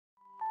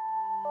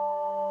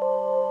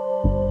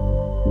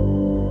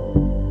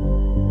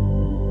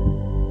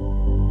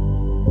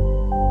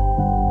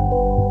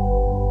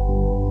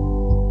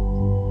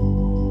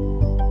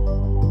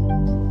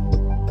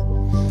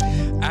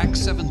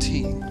Acts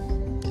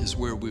 17 is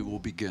where we will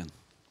begin.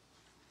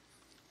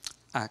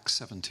 Acts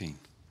 17.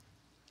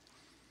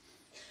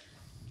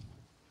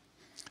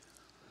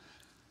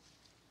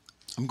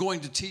 I'm going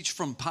to teach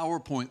from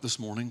PowerPoint this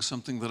morning,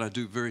 something that I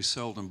do very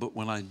seldom, but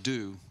when I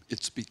do,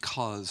 it's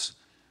because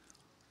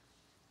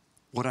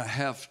what I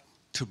have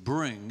to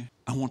bring,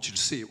 I want you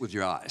to see it with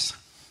your eyes.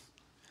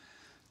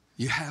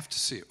 You have to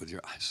see it with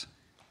your eyes.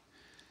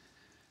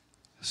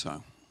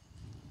 So,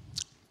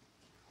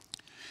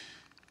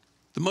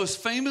 the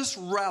most famous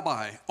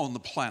rabbi on the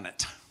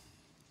planet,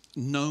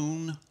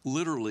 known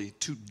literally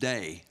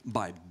today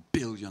by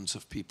billions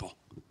of people,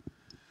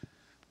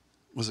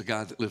 was a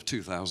guy that lived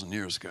 2,000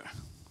 years ago.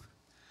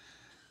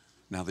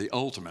 Now, the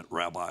ultimate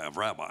rabbi of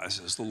rabbis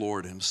is the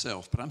Lord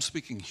himself, but I'm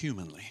speaking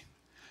humanly.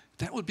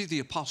 That would be the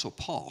Apostle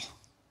Paul.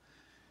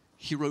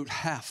 He wrote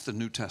half the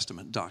New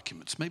Testament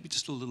documents, maybe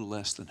just a little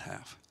less than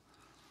half.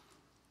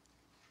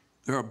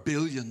 There are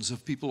billions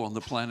of people on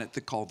the planet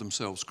that call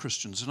themselves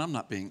Christians, and I'm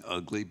not being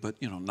ugly,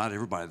 but not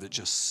everybody that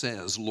just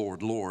says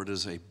Lord, Lord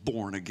is a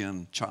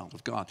born-again child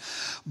of God.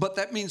 But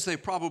that means they're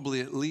probably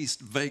at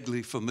least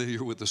vaguely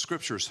familiar with the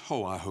scriptures.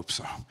 Oh, I hope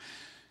so.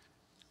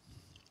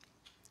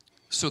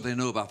 So they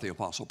know about the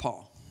Apostle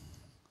Paul.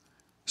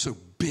 So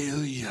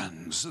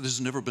billions, there's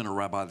never been a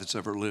rabbi that's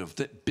ever lived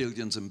that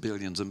billions and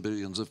billions and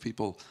billions of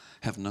people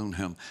have known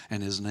him,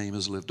 and his name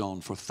has lived on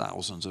for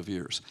thousands of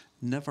years.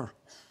 Never.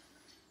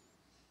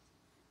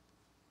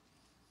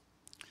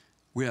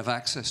 We have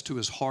access to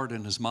his heart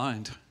and his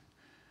mind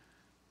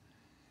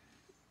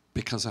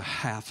because a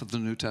half of the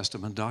New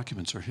Testament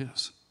documents are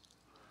his.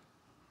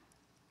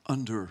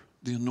 Under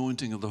the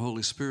anointing of the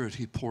Holy Spirit,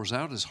 he pours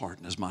out his heart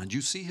and his mind.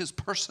 You see his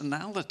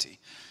personality.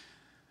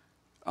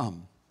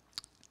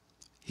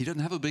 He doesn't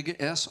have a big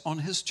S on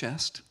his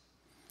chest.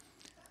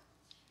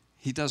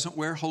 He doesn't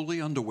wear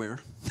holy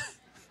underwear.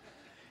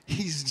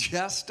 He's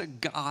just a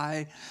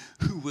guy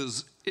who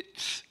was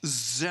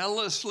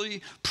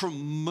zealously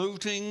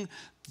promoting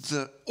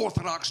the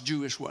Orthodox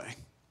Jewish way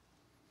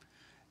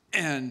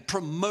and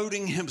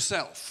promoting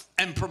himself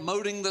and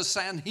promoting the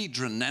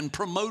Sanhedrin and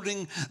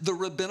promoting the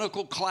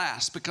rabbinical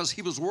class because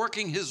he was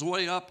working his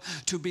way up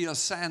to be a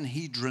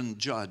Sanhedrin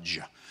judge.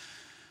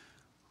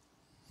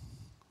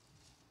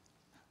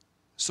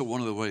 So one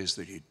of the ways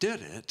that he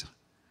did it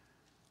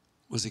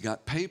was he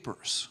got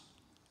papers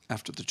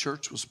after the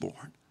church was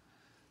born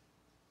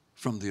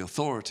from the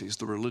authorities,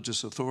 the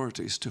religious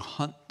authorities, to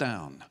hunt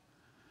down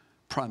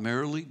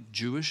primarily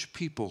Jewish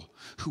people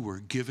who were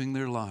giving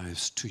their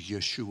lives to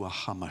Yeshua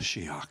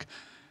HaMashiach,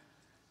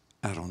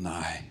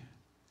 Adonai.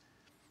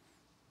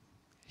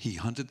 He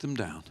hunted them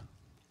down.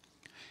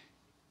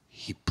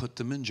 He put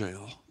them in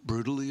jail,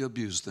 brutally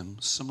abused them.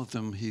 Some of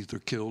them he either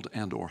killed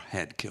and or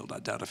had killed. I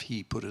doubt if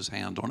he put his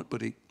hand on it,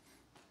 but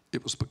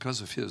it was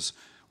because of his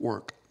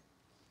work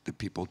that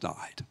people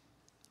died.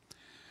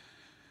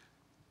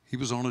 He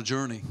was on a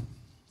journey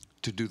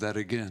to do that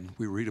again.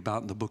 We read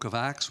about in the book of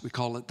Acts. We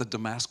call it the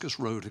Damascus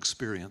Road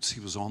experience. He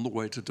was on the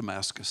way to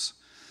Damascus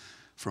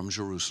from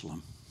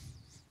Jerusalem.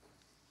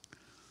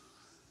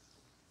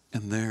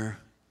 And there,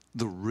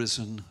 the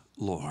risen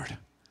Lord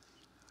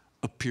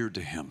appeared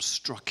to him,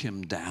 struck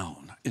him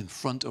down in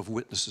front of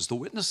witnesses. The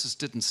witnesses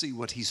didn't see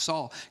what he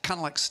saw, kind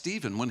of like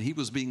Stephen when he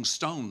was being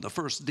stoned, the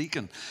first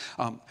deacon.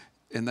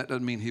 And that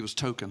doesn't mean he was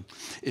token.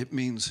 It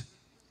means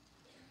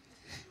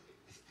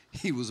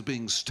he was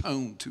being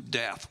stoned to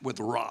death with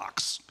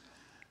rocks.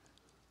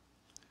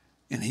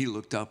 And he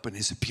looked up and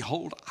he said,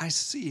 "Behold, I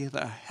see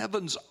the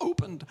heavens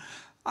opened.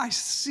 I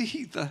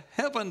see the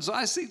heavens.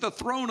 I see the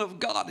throne of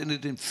God." And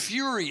it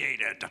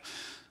infuriated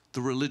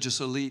the religious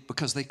elite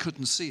because they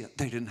couldn't see it.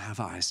 They didn't have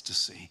eyes to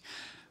see.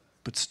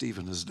 But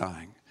Stephen is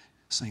dying.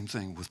 Same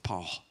thing with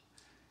Paul.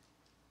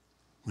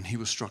 When he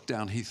was struck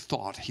down, he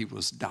thought he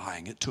was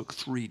dying. It took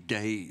 3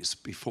 days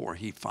before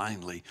he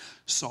finally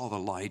saw the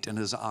light and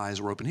his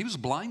eyes were open. He was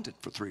blinded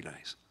for 3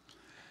 days.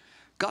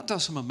 God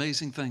does some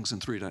amazing things in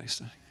 3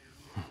 days.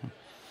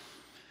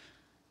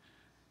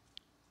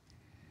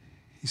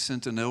 He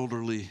sent an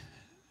elderly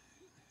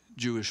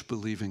Jewish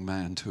believing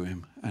man to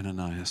him,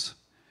 Ananias,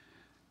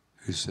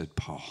 who said,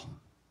 "Paul,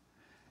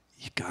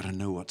 you got to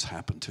know what's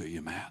happened to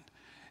you, man.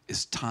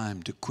 It's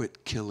time to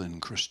quit killing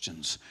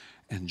Christians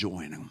and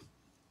join them."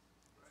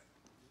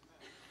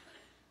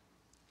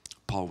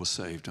 Paul was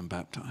saved and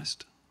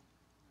baptized.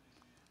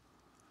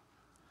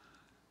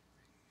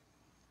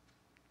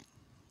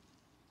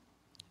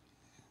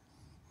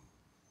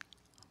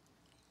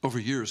 Over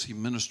years, he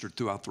ministered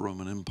throughout the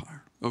Roman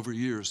Empire. Over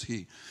years,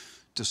 he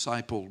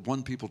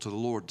won people to the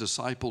Lord,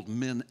 discipled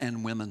men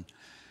and women,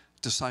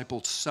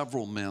 discipled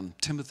several men.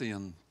 Timothy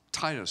and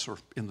Titus are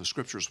in the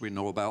scriptures we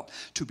know about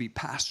to be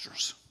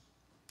pastors.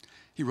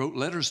 He wrote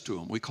letters to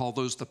them. We call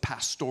those the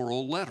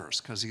pastoral letters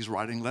because he's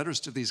writing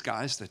letters to these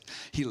guys that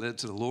he led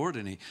to the Lord,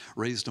 and he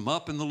raised them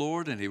up in the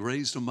Lord, and he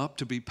raised them up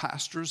to be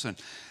pastors, and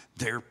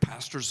they're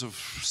pastors of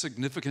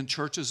significant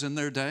churches in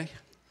their day.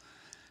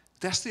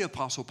 That's the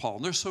Apostle Paul,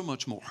 and there's so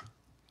much more.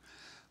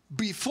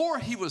 Before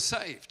he was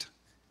saved,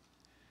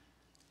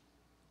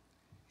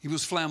 he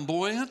was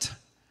flamboyant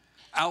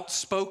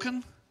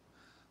outspoken,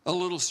 a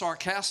little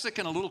sarcastic,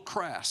 and a little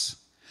crass.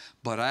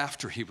 But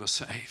after he was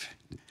saved,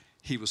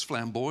 he was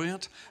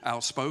flamboyant,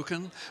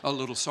 outspoken, a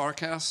little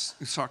sarcastic,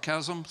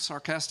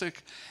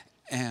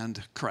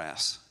 and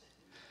crass.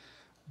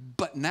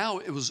 But now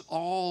it was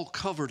all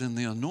covered in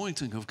the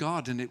anointing of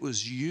God, and it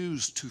was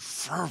used to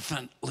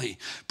fervently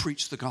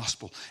preach the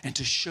gospel and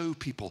to show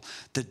people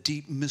the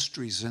deep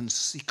mysteries and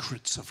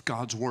secrets of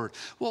God's word.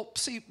 Well,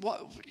 see,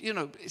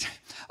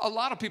 a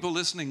lot of people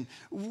listening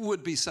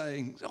would be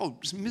saying, oh,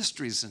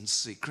 mysteries and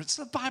secrets.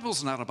 The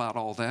Bible's not about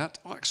all that.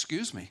 Oh,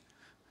 excuse me.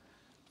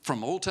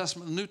 From Old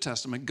Testament and New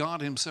Testament, God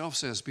himself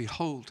says,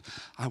 behold,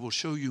 I will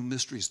show you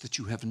mysteries that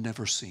you have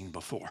never seen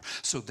before,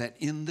 so that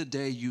in the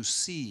day you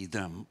see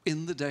them,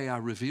 in the day I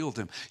reveal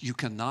them, you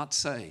cannot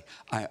say,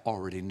 I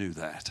already knew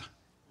that.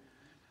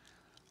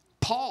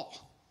 Paul,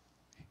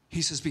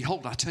 he says,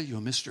 behold, I tell you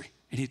a mystery.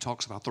 And he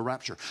talks about the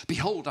rapture.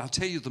 Behold, I'll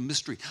tell you the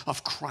mystery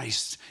of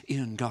Christ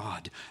in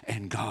God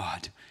and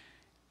God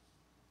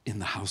in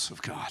the house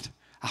of God.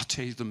 I'll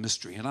tell you the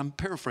mystery. And I'm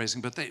paraphrasing,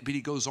 but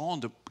he goes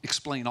on to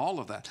explain all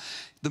of that.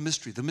 The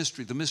mystery, the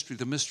mystery, the mystery,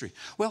 the mystery.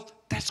 Well,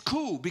 that's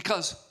cool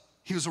because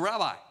he was a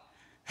rabbi.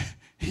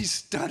 He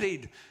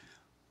studied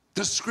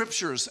the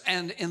scriptures.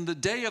 And in the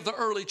day of the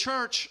early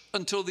church,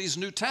 until these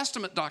New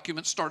Testament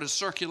documents started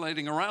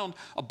circulating around,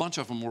 a bunch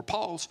of them were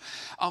Paul's,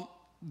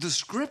 the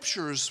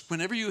scriptures,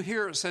 whenever you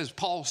hear it says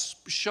Paul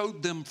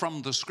showed them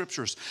from the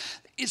scriptures,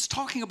 it's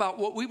talking about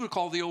what we would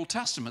call the Old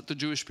Testament. The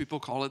Jewish people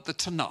call it the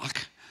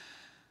Tanakh.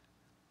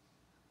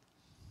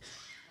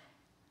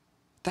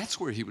 That's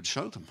where he would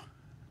show them.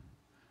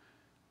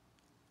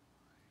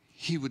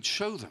 He would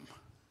show them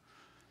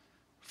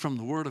from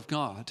the Word of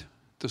God,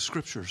 the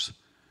Scriptures,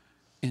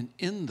 and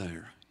in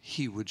there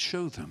he would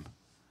show them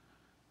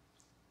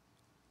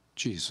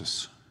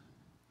Jesus,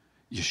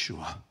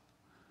 Yeshua,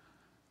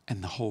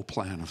 and the whole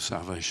plan of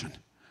salvation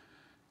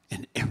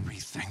and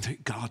everything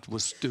that God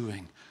was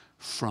doing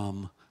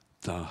from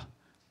the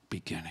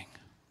beginning.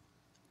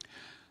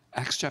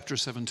 Acts chapter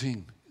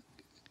 17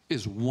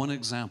 is one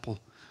example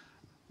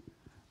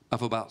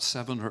of about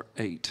 7 or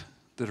 8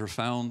 that are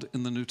found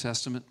in the New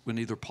Testament when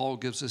either Paul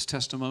gives his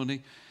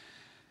testimony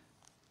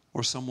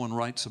or someone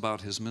writes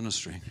about his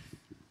ministry.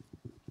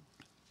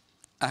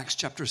 Acts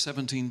chapter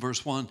 17,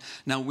 verse 1.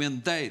 Now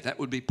when they, that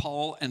would be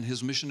Paul and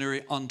his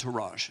missionary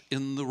entourage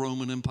in the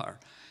Roman Empire,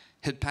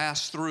 had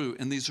passed through,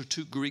 and these are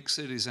two Greek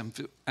cities,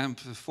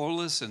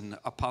 Amphipolis and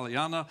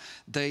Apollonia.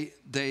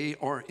 They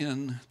are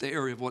in the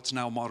area of what's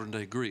now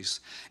modern-day Greece.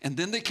 And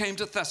then they came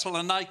to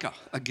Thessalonica,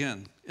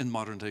 again in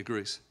modern-day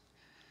Greece,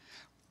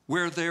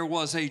 where there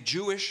was a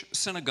Jewish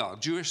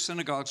synagogue. Jewish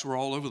synagogues were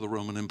all over the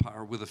Roman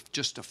Empire with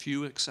just a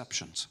few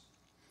exceptions.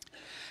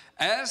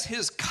 As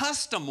his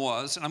custom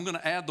was, and I'm going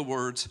to add the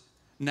words,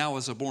 now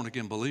as a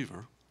born-again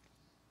believer,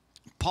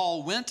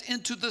 Paul went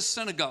into the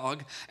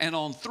synagogue, and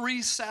on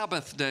 3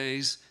 Sabbath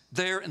days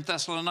there in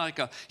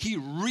Thessalonica, he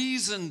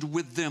reasoned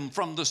with them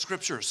from the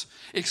scriptures,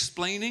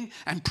 explaining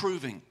and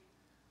proving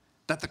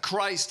that the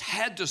Christ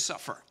had to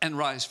suffer and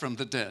rise from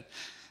the dead.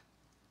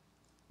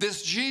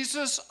 This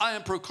Jesus I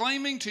am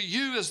proclaiming to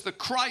you as the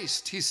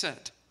Christ, he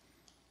said.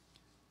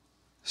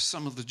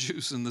 Some of the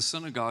Jews in the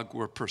synagogue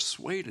were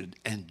persuaded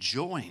and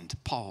joined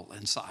Paul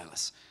and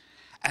Silas,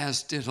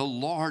 as did a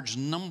large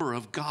number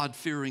of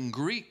God-fearing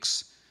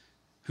Greeks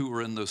who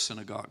were in those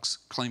synagogues,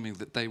 claiming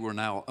that they were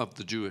now of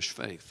the Jewish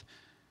faith.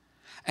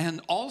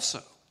 And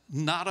also,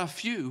 not a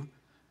few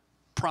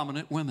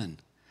prominent women.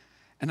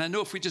 And I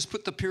know if we just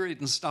put the period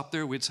and stop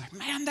there, we'd say,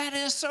 man, that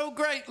is so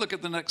great. Look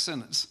at the next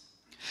sentence.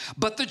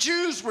 But the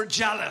Jews were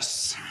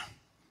jealous.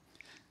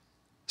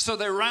 So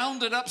they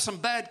rounded up some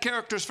bad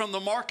characters from the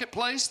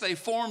marketplace. They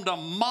formed a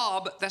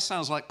mob. That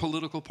sounds like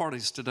political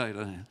parties today,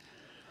 doesn't it?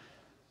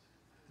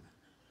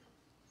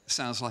 It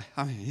sounds like,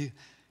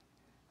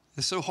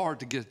 it's so hard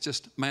to get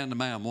just man to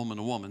man, woman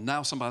to woman.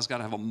 Now somebody's got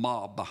to have a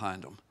mob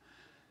behind them.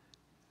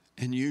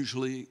 And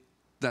usually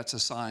that's a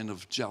sign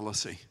of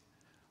jealousy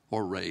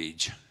or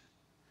rage.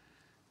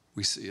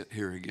 We see it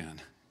here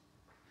again.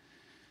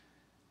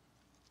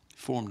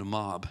 Formed a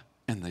mob,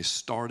 and they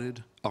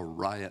started a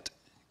riot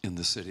in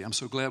the city. I'm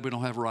so glad we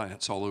don't have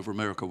riots all over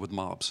America with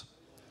mobs.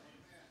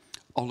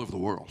 All over the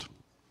world.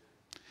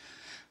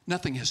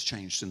 Nothing has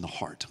changed in the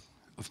heart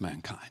of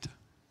mankind,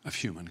 of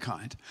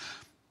humankind.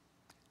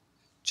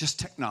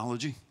 Just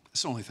technology.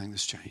 That's the only thing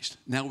that's changed.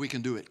 Now we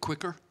can do it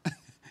quicker,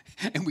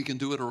 and we can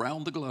do it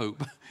around the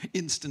globe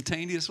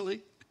instantaneously.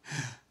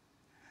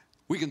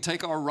 We can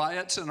take our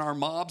riots and our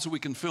mobs, we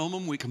can film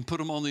them, we can put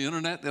them on the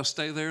internet. They'll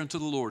stay there until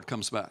the Lord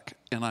comes back.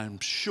 And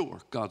I'm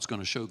sure God's going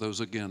to show those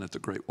again at the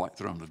great white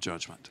throne of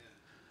judgment.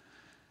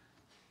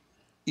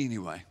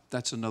 Anyway,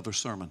 that's another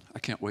sermon. I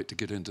can't wait to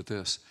get into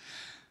this.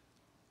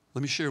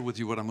 Let me share with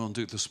you what I'm going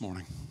to do this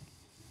morning.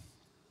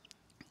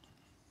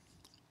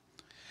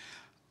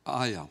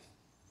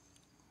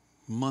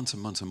 Months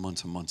and months and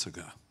months and months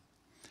ago,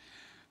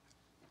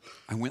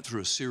 I went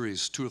through a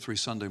series 2 or 3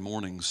 Sunday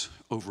mornings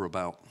over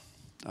about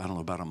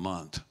a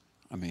month.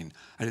 I mean,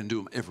 I didn't do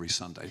them every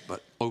Sunday,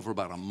 but over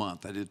about a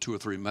month, I did 2 or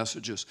 3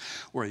 messages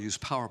where I used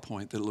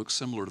PowerPoint that looks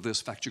similar to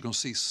this. In fact, you're going to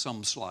see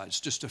some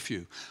slides, just a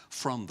few,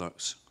 from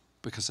those,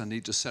 because I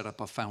need to set up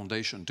a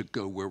foundation to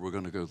go where we're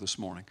going to go this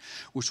morning,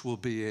 which will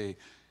be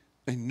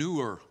a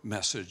newer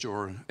message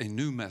or a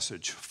new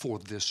message for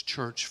this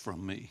church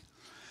from me.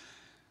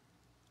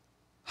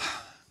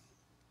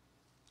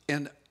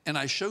 And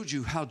I showed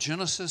you how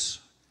Genesis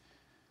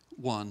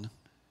 1,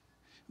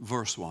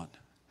 verse 1,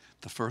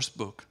 the first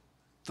book,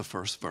 the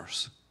first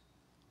verse.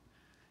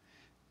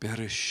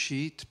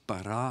 Bereshit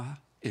bara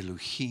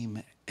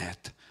Elohim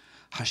et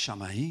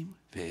hashamayim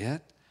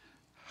ve'et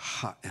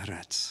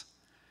ha'eretz.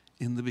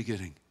 In the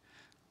beginning,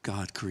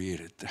 God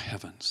created the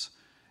heavens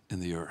and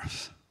the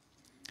earth.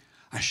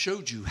 I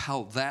showed you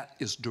how that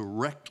is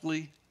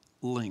directly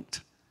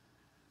linked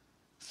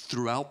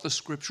throughout the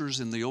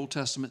scriptures in the Old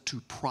Testament to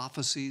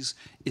prophecies,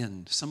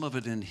 in some of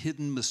it in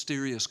hidden,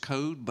 mysterious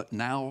code, but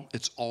now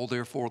it's all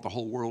there for the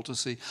whole world to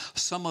see.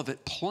 Some of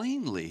it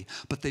plainly,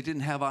 but they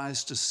didn't have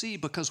eyes to see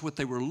because what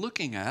they were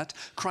looking at,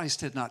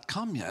 Christ had not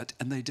come yet,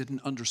 and they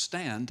didn't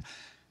understand.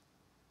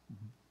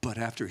 But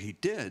after he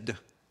did,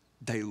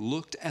 they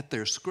looked at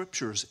their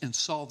scriptures and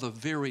saw the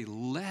very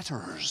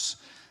letters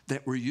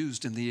that were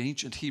used in the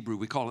ancient Hebrew.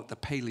 We call it the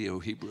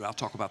Paleo Hebrew. I'll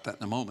talk about that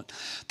in a moment.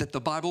 That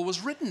the Bible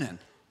was written in.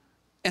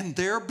 And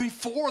there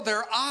before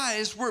their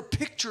eyes were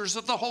pictures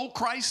of the whole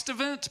Christ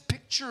event,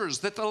 pictures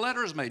that the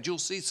letters made. You'll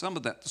see some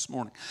of that this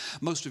morning.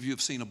 Most of you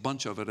have seen a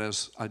bunch of it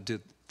as I did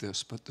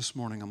this, but this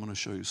morning I'm going to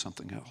show you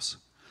something else.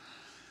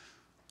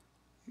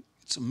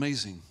 It's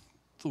amazing.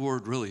 The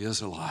Word really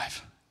is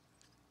alive.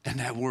 And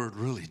that Word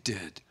really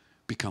did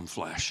become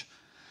flesh.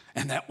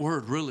 And that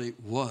Word really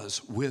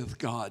was with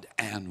God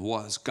and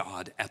was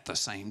God at the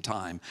same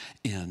time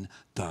in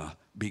the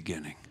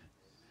beginning.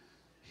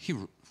 He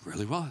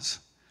really was.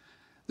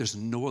 There's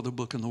no other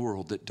book in the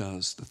world that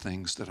does the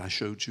things that I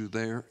showed you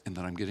there and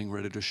that I'm getting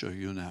ready to show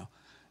you now.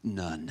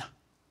 None.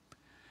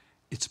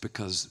 It's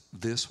because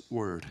this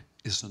Word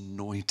is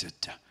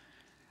anointed,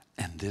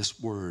 and this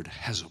Word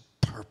has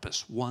a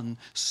purpose, one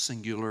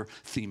singular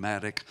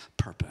thematic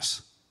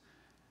purpose.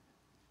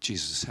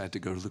 Jesus had to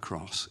go to the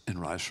cross and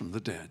rise from the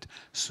dead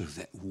so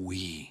that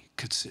we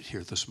could sit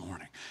here this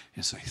morning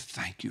and say,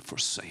 thank you for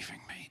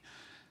saving me.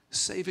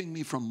 Saving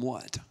me from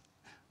what?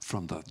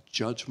 From the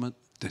judgment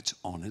that's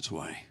on its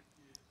way.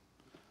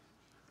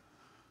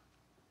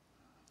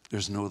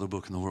 There's no other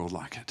book in the world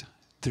like it.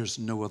 There's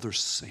no other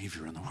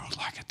Savior in the world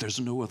like it. There's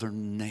no other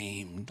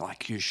name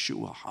like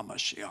Yeshua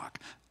HaMashiach,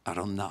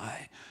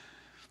 Adonai.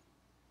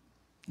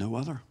 No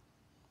other.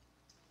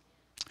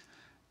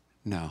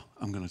 Now,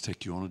 I'm going to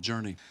take you on a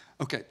journey.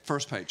 Okay,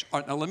 first page. All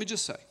right, now let me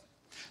just say,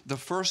 the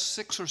first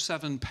 6 or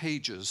 7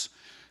 pages,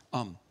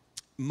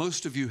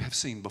 most of you have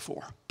seen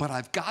before. But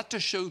I've got to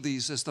show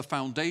these as the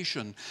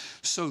foundation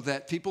so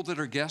that people that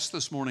are guests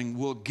this morning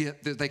will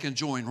get, that they can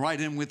join right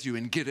in with you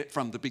and get it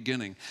from the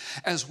beginning.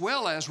 As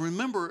well as,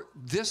 remember,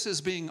 this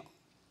is being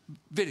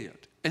videoed.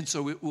 And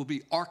so it will be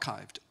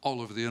archived all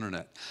over the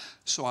internet.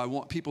 So I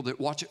want people that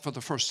watch it for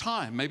the first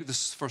time, maybe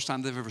this is the first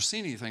time they've ever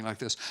seen anything like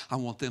this, I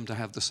want them to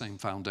have the same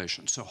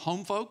foundation. So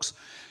home folks,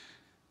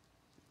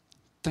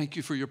 thank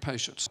you for your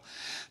patience.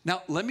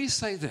 Now, let me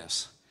say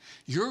this.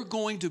 You're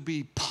going to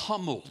be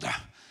pummeled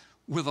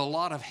with a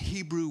lot of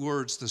Hebrew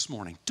words this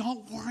morning.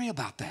 Don't worry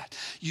about that.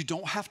 You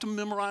don't have to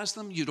memorize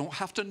them. You don't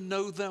have to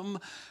know them.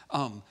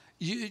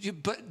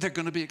 But they're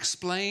going to be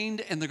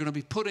explained, and they're going to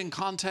be put in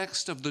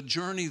context of the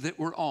journey that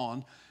we're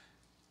on.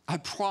 I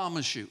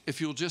promise you, if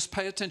you'll just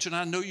pay attention,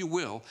 I know you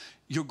will,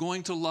 you're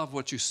going to love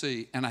what you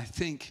see, and I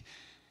think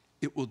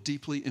it will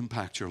deeply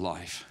impact your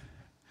life.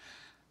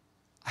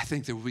 I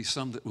think there will be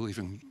some that will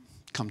even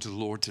come to the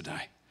Lord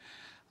today.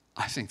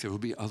 I think there will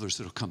be others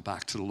that will come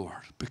back to the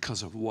Lord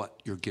because of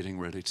what you're getting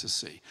ready to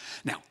see.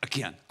 Now,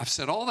 again, I've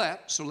said all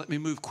that, so let me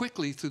move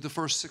quickly through the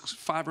first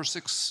 5 or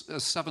 6,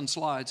 7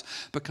 slides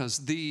because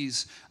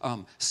these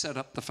set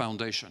up the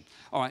foundation.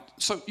 All right,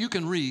 so you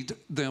can read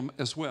them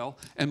as well,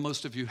 and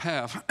most of you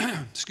have.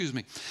 Excuse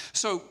me.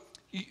 So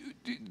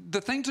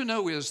the thing to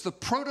know is the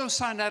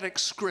Proto-Sinaitic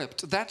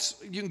script,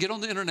 you can get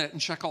on the internet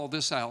and check all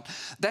this out.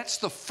 That's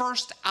the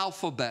first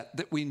alphabet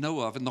that we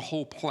know of in the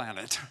whole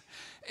planet.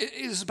 It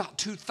is about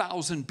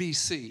 2000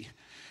 BC,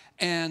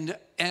 and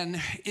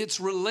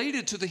it's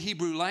related to the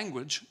Hebrew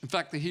language. In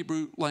fact, the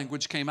Hebrew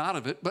language came out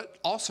of it, but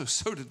also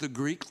so did the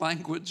Greek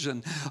language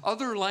and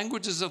other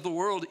languages of the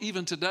world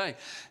even today.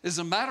 As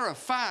a matter of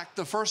fact,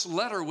 the first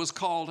letter was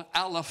called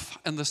Aleph,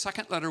 and the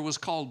second letter was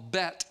called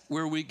Bet,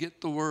 where we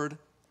get the word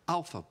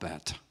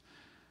alphabet.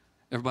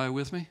 Everybody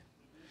with me?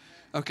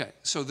 Okay,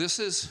 so this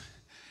is...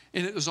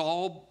 And it was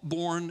all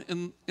born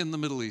in the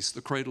Middle East,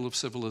 the cradle of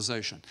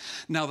civilization.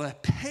 Now, the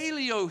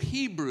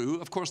Paleo-Hebrew,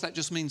 of course, that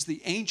just means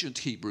the ancient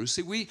Hebrew.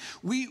 See,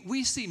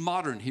 we see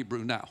modern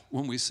Hebrew now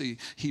when we see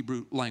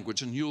Hebrew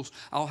language. And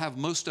I'll have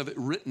most of it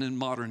written in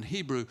modern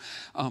Hebrew.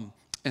 And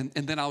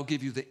then I'll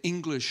give you the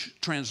English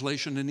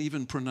translation and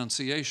even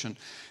pronunciation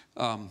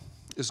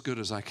as good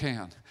as I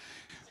can.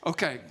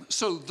 Okay,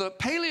 so the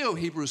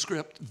Paleo-Hebrew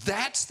script,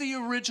 that's the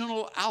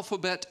original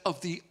alphabet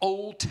of the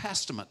Old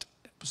Testament.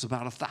 It was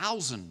about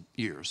 1,000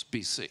 years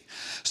BC.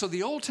 So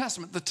the Old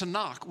Testament, the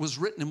Tanakh, was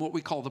written in what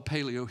we call the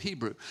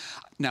Paleo-Hebrew.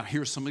 Now,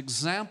 here's some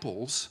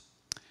examples.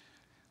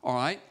 All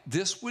right,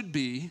 this would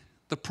be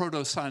the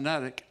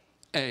Proto-Sinaitic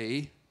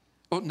A.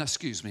 Oh, no,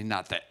 excuse me,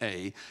 not the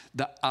A,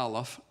 the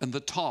Aleph and the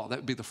Ta. That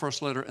would be the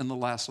first letter and the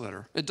last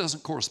letter. It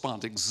doesn't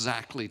correspond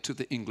exactly to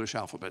the English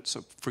alphabet,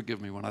 so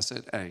forgive me when I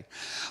said A.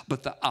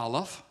 But the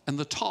Aleph and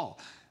the Ta.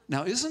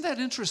 Now, isn't that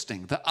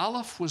interesting? The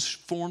Aleph was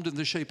formed in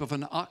the shape of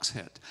an ox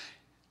head.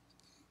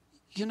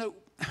 You know,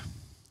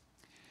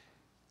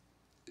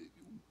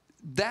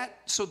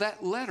 so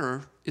that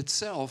letter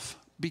itself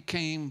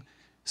became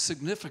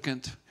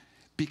significant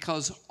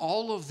because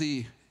all of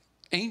the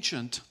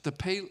ancient, the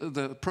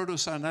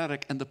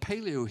Proto-Sinaitic and the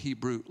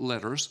Paleo-Hebrew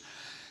letters,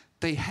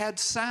 they had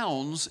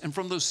sounds, and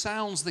from those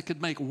sounds they could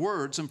make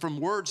words, and from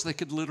words they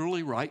could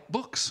literally write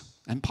books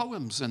and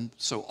poems. And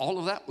so all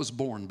of that was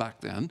born back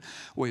then,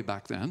 way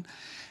back then.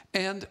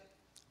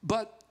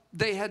 But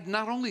they had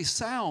not only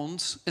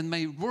sounds and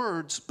made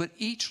words, but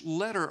each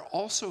letter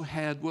also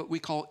had what we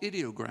call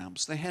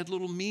ideograms. They had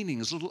little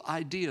meanings, little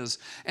ideas.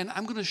 And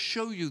I'm going to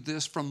show you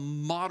this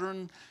from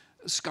modern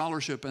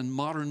scholarship and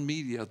modern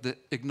media that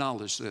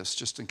acknowledge this,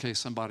 just in case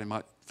somebody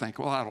might think,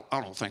 well, I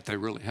don't think they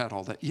really had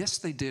all that. Yes,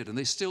 they did, and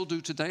they still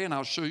do today, and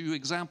I'll show you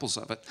examples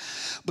of it.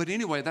 But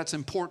anyway, that's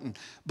important.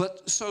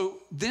 But so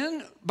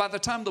then, by the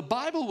time the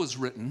Bible was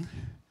written,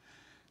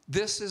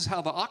 this is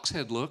how the ox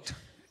head looked,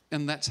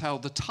 and that's how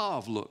the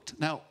Tav looked.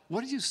 Now,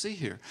 what do you see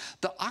here?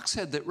 The ox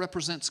head that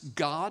represents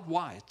God,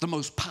 why? The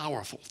most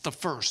powerful, the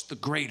first, the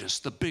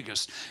greatest, the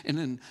biggest. And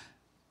in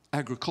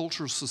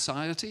agricultural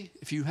society,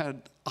 if you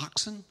had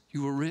oxen,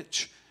 you were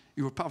rich.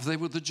 You were powerful. They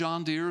were the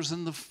John Deeres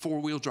and the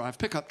four-wheel drive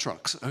pickup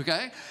trucks,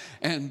 okay?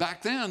 And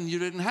back then, you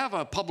didn't have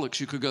a Publix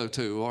you could go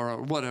to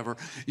or whatever,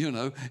 you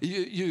know.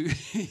 You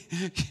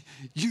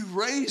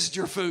raised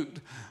your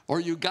food, or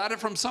you got it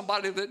from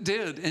somebody that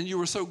did, and you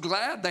were so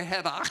glad they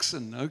had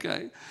oxen,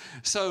 okay?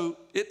 So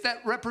that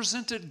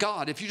represented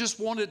God. If you just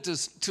wanted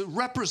to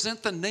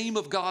represent the name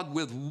of God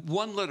with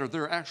one letter,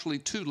 there are actually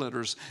two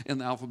letters in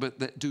the alphabet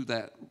that do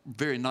that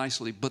very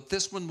nicely, but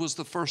this one was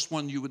the first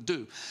one you would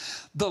do.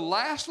 The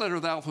last letter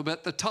of the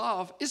alphabet, the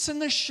Tav, it's in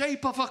the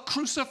shape of a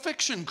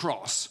crucifixion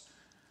cross.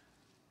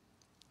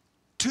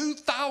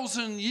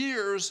 2,000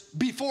 years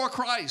before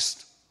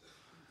Christ.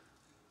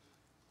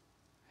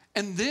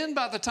 And then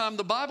by the time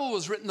the Bible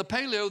was written, the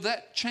Paleo,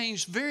 that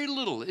changed very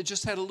little. It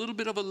just had a little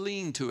bit of a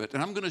lean to it.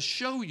 And I'm going to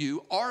show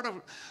you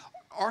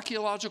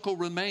archaeological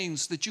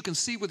remains that you can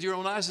see with your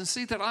own eyes and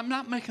see that I'm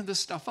not making this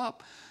stuff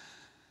up.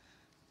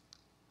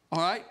 All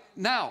right?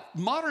 Now,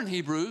 modern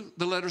Hebrew,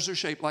 the letters are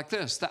shaped like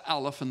this, the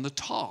Aleph and the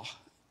Ta.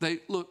 They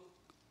look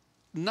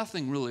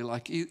nothing really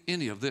like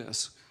any of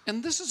this.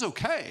 And this is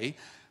okay,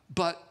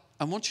 but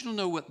I want you to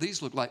know what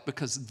these look like,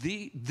 because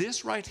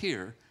this right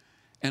here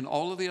and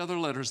all of the other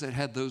letters that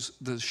had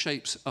the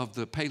shapes of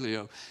the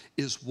Paleo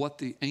is what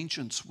the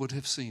ancients would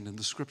have seen in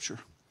the Scripture.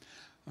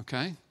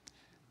 Okay?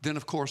 Then,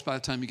 of course, by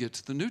the time you get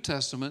to the New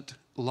Testament,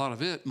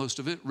 most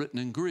of it written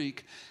in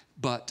Greek,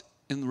 but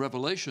in the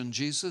Revelation,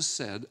 Jesus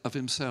said of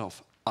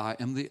himself, I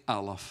am the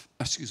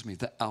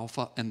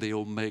Alpha and the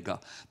Omega.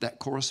 That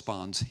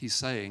corresponds. He's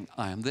saying,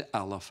 I am the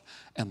Aleph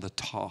and the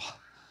Ta.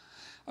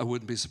 I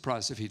wouldn't be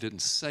surprised if he didn't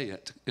say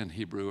it in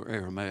Hebrew or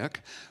Aramaic,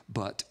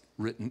 but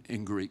written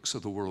in Greek so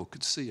the world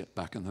could see it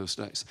back in those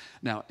days.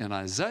 Now, in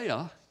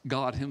Isaiah,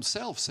 God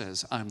himself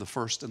says, I'm the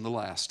first and the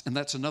last. And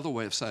that's another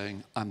way of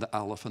saying, I'm the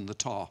Aleph and the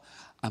Ta.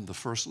 I'm the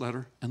first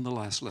letter and the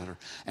last letter,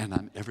 and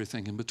I'm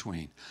everything in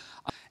between.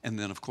 And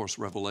then, of course,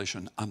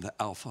 Revelation, I'm the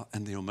Alpha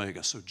and the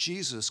Omega. So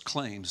Jesus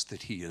claims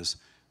that he is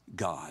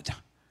God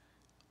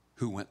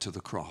who went to the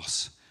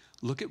cross.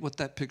 Look at what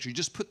that picture, you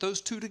just put those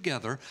two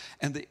together,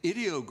 and the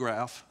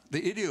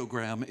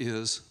ideogram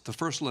is, the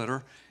first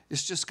letter,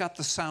 it's just got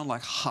the sound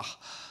like ha,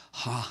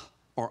 ha,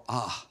 or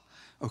ah,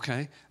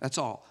 okay? That's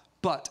all.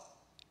 But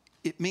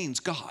it means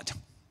God,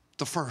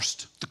 the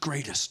first, the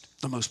greatest,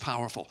 the most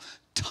powerful.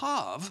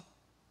 Tav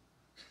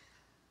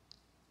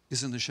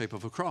is in the shape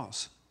of a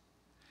cross.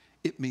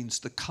 It means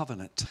the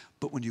covenant.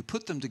 But when you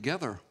put them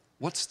together,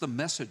 what's the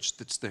message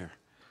that's there?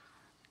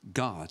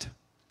 God,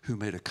 who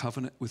made a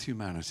covenant with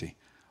humanity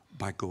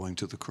by going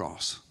to the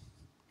cross.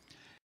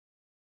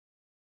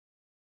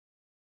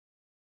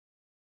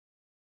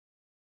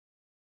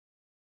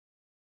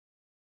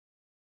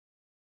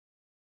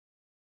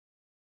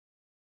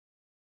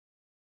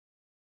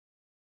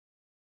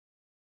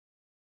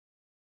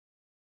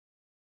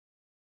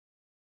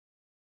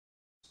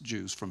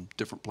 Jews from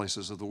different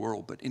places of the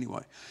world, but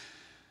anyway,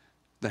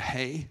 the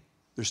Hey,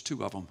 there's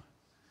two of them.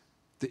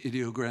 The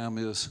ideogram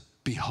is,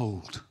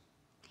 behold,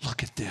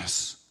 look at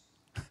this.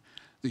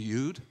 The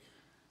Yud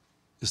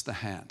is the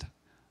hand.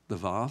 The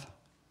Vav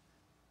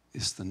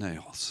is the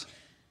nails.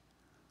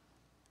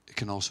 It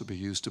can also be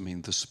used to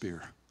mean the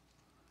spear.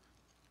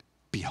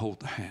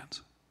 Behold the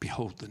hands.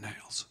 Behold the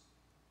nails.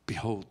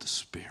 Behold the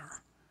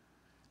spear.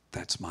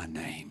 That's my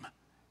name,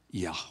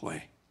 Yahweh.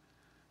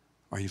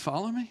 Are you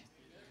following me?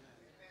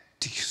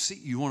 Do you see?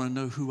 You want to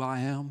know who I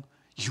am?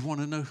 You want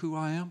to know who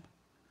I am?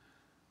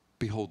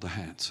 Behold the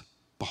hands.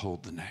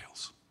 Behold the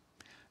nails.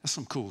 That's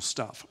some cool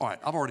stuff. All right,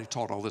 I've already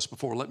taught all this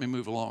before. Let me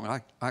move along.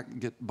 I can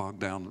get bogged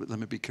down, but let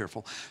me be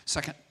careful.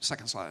 Second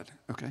slide,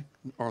 okay?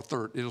 Or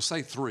third. It'll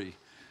say 3.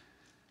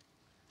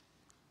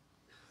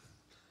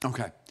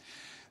 Okay.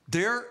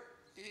 There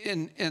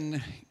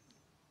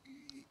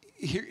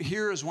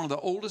here is one of the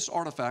oldest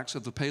artifacts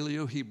of the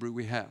Paleo-Hebrew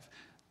we have.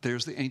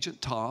 There's the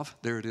ancient Tav.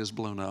 There it is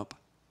blown up,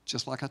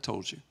 just like I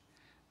told you.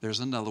 There's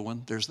another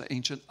one. There's the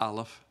ancient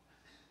Aleph.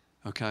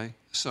 Okay?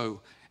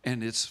 So,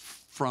 and it's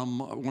from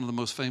one of the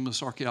most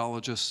famous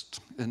archaeologists,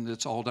 and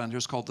it's all down here.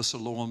 It's called the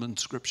Siloam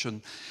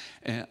inscription,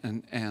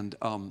 and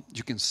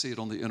you can see it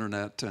on the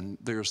internet, and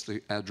there's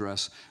the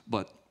address.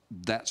 But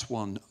that's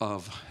one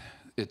of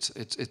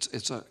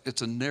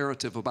it's a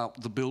narrative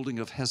about the building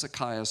of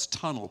Hezekiah's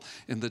tunnel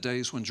in the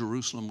days when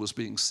Jerusalem was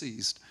being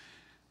seized.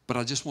 But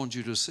I just want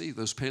you to see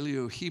those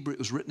Paleo-Hebrew. It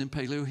was written in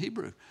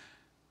Paleo-Hebrew.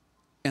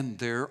 And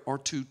there are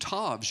 2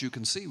 Tavs you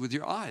can see with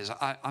your eyes.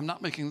 I'm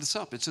not making this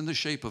up. It's in the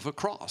shape of a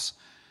cross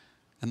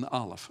and the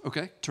Aleph.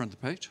 Okay, turn the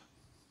page.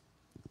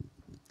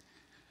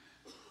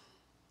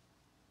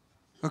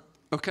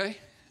 Okay,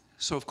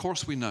 so of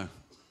course we know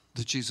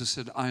that Jesus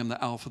said, I am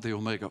the Alpha, the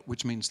Omega,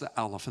 which means the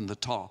Aleph and the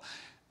Tav.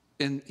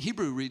 And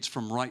Hebrew reads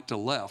from right to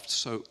left,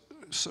 so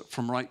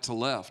from right to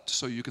left.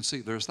 So you can see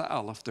there's the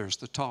Aleph, there's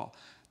the Tav,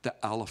 the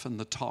Aleph and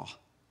the Tav.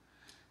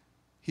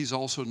 He's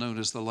also known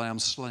as the Lamb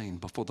slain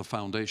before the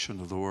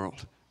foundation of the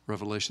world.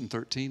 Revelation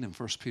 13 and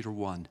 1 Peter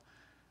 1.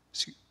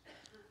 See,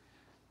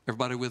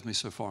 everybody with me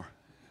so far?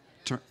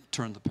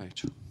 Turn the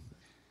page.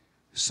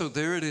 So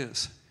there it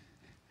is.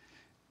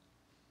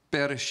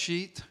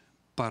 Bereshit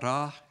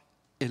bara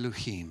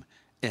Elohim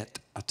et.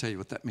 I'll tell you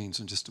what that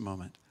means in just a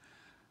moment.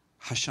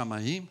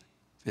 Hashamayim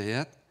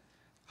ve'et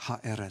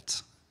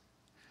ha'eretz.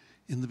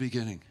 In the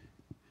beginning,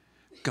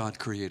 God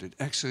created.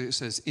 Actually, it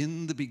says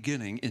in the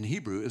beginning. In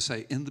Hebrew, it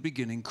says in the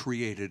beginning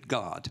created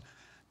God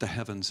the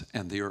heavens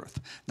and the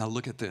earth. Now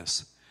look at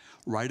this.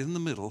 Right in the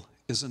middle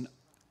is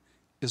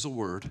a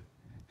word.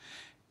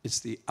 It's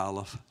the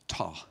Aleph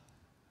Tah.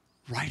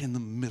 Right in the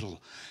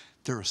middle.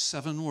 There are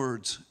 7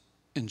 words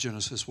in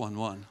Genesis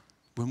 1:1.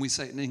 When we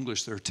say it in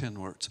English, there are 10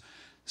 words.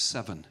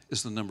 7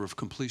 is the number of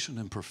completion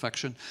and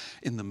perfection.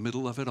 In the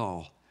middle of it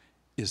all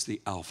is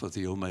the Alpha,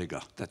 the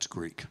Omega. That's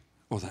Greek.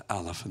 Or the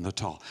Aleph and the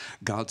Tav.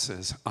 God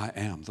says, I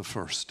am the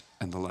first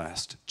and the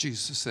last.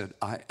 Jesus said,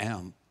 I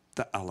am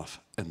the Aleph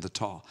and the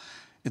Tav.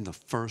 In the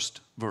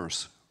first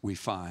verse, we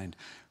find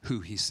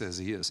who he says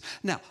he is.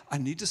 Now, I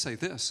need to say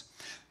this.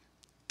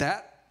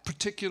 That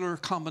particular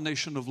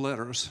combination of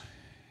letters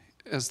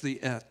as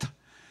the et,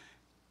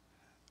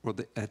 or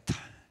the et,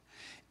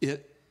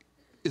 it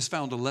is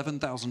found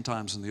 11,000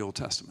 times in the Old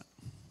Testament.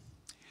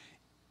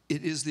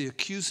 It is the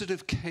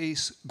accusative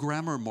case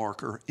grammar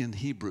marker in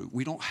Hebrew.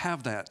 We don't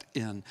have that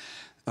in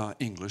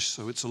English,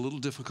 so it's a little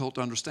difficult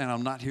to understand.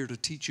 I'm not here to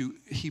teach you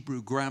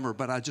Hebrew grammar,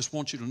 but I just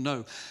want you to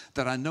know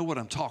that I know what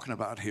I'm talking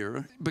about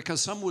here,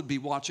 because some would be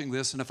watching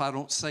this, and if I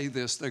don't say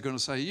this, they're going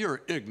to say,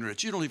 you're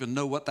ignorant. You don't even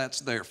know what that's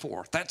there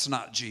for. That's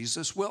not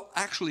Jesus. Well,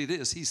 actually it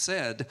is. He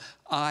said,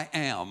 I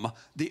am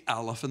the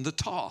Aleph and the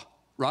Tav,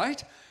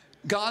 right?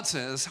 God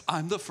says,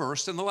 I'm the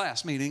first and the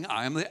last, meaning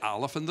I am the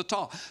Aleph and the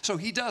Tav. So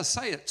he does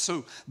say it.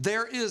 So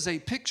there is a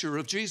picture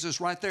of Jesus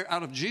right there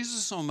out of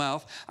Jesus' own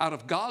mouth, out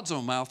of God's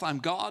own mouth. I'm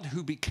God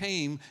who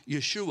became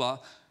Yeshua,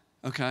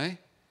 okay?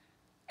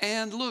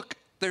 And look,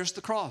 there's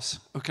the cross,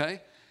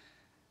 okay?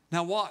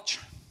 Now watch.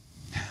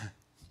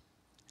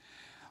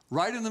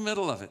 Right in the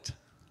middle of it.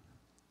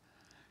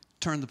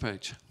 Turn the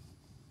page.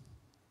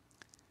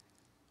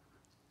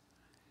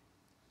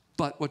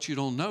 But what you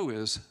don't know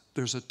is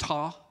there's a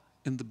Ta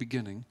in the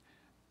beginning.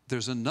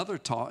 There's another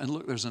Ta, and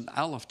look, there's an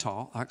Aleph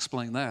Ta. I'll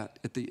explain that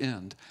at the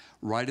end.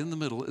 Right in the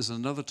middle is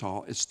another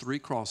Ta. It's 3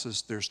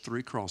 crosses. There's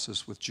 3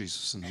 crosses with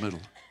Jesus in the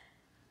middle.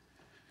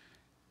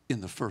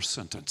 In the first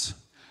sentence,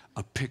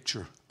 a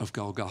picture of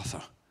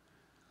Golgotha.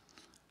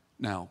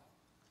 Now,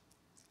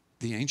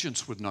 the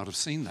ancients would not have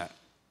seen that,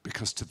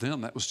 because to them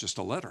that was just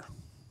a letter.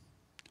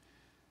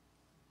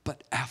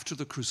 But after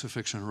the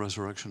crucifixion and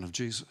resurrection of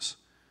Jesus,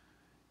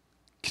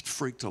 it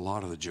freaked a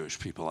lot of the Jewish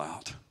people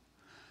out.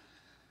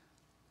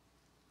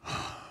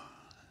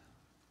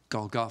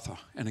 Golgotha.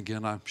 And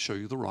again, I show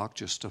you the rock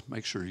just to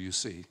make sure you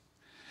see.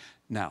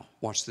 Now,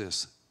 watch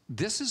this.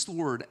 This is the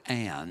word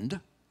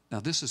and. Now,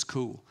 this is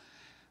cool.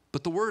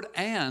 But the word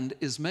and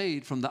is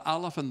made from the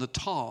Aleph and the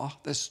Ta,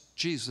 that's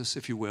Jesus,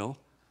 if you will,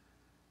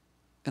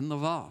 and the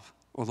Vav,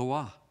 or the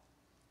Wa,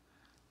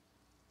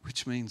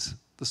 which means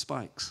the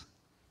spikes,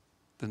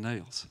 the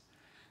nails.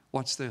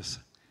 Watch this.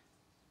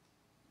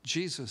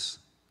 Jesus,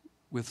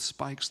 with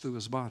spikes through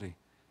his body,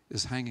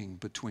 is hanging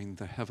between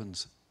the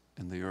heavens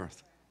and the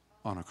earth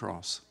on a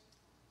cross.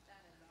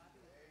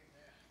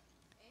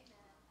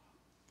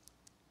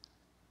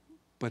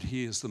 But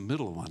he is the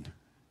middle one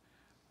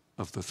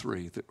of the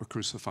 3 that were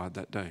crucified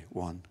that day.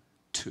 1,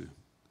 2,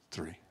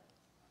 3.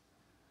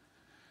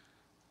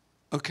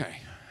 Okay,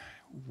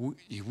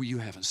 you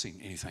haven't seen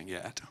anything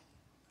yet.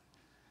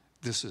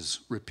 This is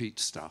repeat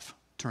stuff.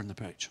 Turn the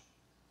page.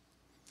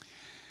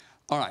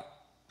 All right,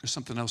 there's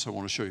something else I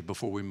want to show you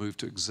before we move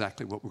to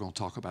exactly what we're going to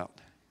talk about.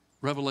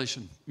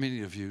 Revelation,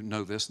 many of you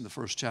know this in the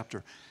first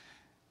chapter.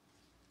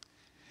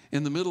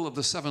 In the middle of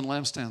the 7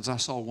 lampstands, I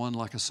saw one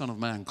like a son of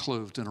man,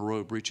 clothed in a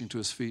robe reaching to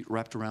his feet,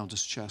 wrapped around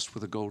his chest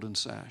with a golden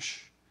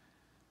sash.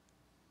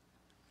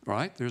 All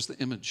right, there's the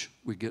image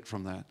we get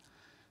from that.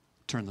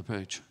 Turn the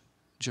page.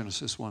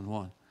 Genesis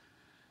 1:1.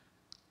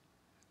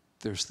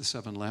 There's the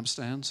 7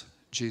 lampstands.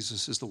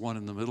 Jesus is the one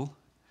in the middle.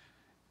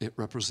 It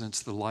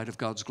represents the light of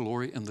God's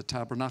glory in the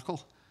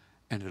tabernacle,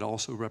 and it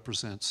also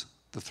represents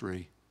the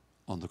 3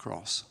 on the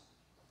cross.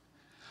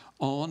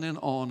 On and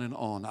on and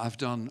on. I've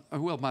done,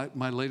 well,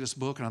 my latest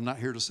book, and I'm not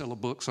here to sell a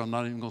book, so I'm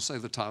not even going to say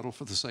the title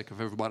for the sake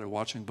of everybody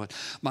watching, but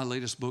my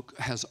latest book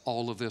has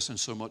all of this and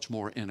so much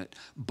more in it,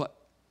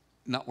 but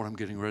not what I'm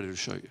getting ready to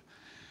show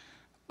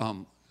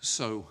you.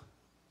 So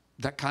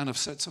that kind of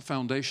sets a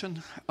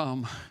foundation.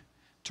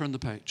 Turn the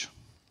page.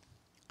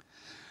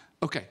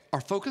 Okay, our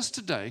focus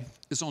today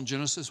is on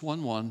Genesis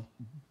 1:1,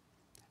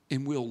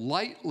 and we'll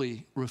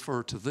lightly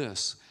refer to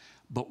this,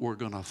 but we're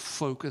going to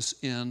focus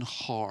in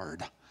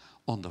hard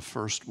on the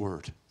first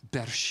word,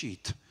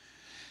 Bereshit.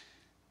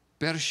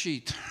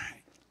 Bereshit,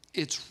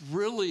 it's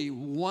really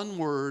one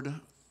word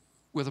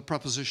with a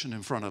preposition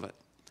in front of it.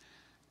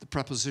 The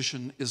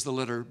preposition is the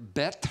letter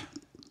bet,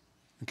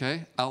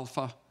 okay?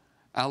 Alpha,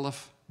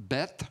 aleph,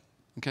 bet,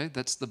 okay?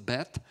 That's the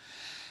bet.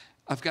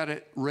 I've got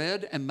it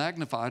read and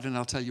magnified, and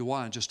I'll tell you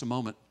why in just a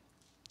moment.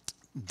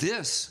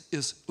 This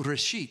is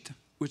Reshit,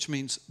 which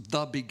means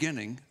the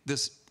beginning.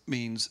 This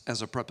means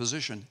as a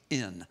preposition,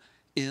 in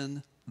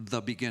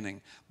the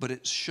beginning. But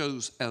it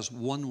shows as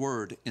one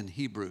word in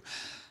Hebrew.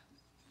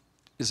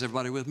 Is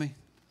everybody with me?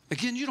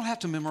 Again, you don't have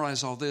to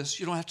memorize all this.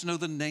 You don't have to know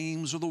the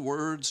names or the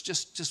words.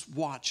 Just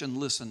watch and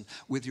listen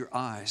with your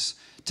eyes.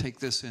 Take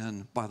this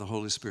in by the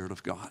Holy Spirit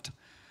of God.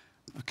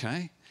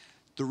 Okay?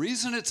 The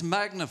reason it's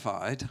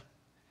magnified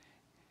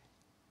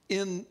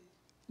in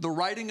the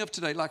writing of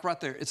today, like right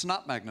there, it's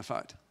not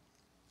magnified.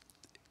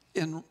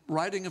 In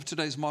writing of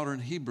today's modern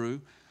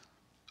Hebrew,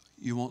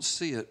 you won't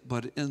see it,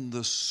 but in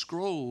the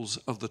scrolls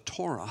of the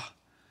Torah,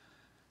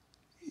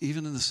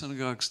 even in the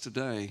synagogues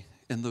today,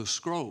 in those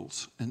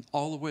scrolls, and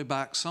all the way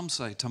back, some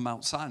say, to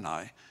Mount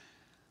Sinai,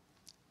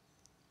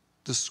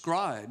 the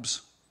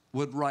scribes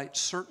would write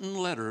certain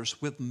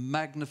letters with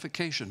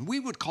magnification.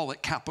 We would call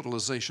it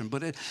capitalization,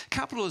 but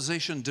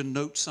capitalization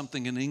denotes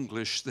something in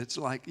English that's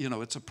like,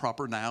 it's a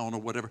proper noun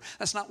or whatever.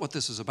 That's not what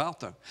this is about,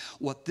 though.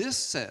 What this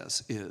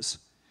says is,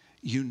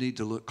 you need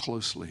to look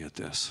closely at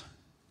this.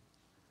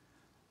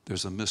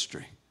 There's a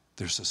mystery.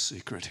 There's a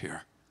secret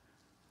here.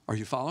 Are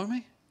you following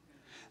me?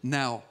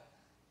 Now,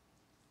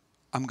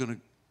 I'm going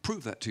to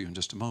prove that to you in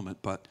just a moment,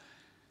 but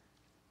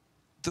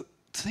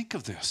think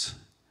of this.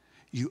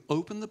 You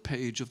open the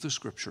page of the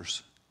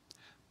scriptures,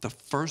 the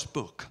first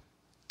book,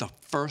 the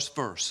first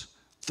verse,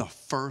 the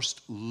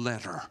first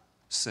letter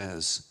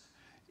says,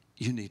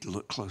 you need to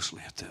look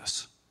closely at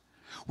this.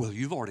 Well,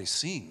 you've already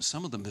seen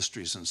some of the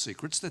mysteries and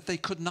secrets that they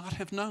could not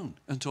have known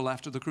until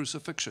after the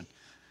crucifixion.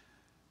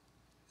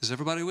 Is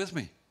everybody with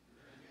me?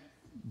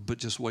 But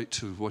just wait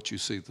to what you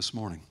see this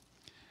morning.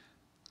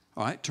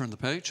 All right, turn the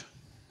page.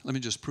 Let me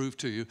just prove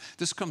to you.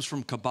 This comes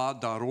from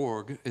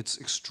Chabad.org. It's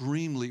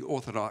extremely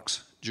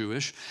Orthodox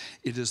Jewish.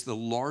 It is the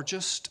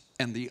largest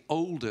and the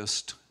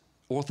oldest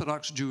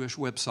Orthodox Jewish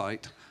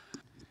website.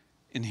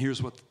 And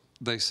here's what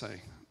they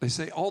say. They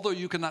say, although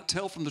you cannot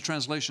tell from the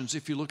translations,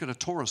 if you look at a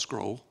Torah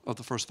scroll of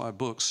the first 5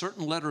 books,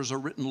 certain letters are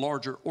written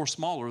larger or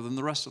smaller than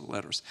the rest of the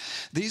letters.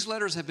 These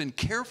letters have been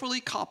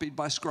carefully copied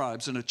by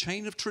scribes in a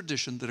chain of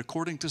tradition that,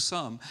 according to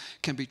some,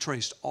 can be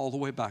traced all the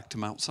way back to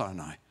Mount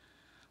Sinai.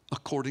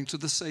 According to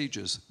the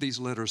sages, these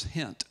letters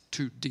hint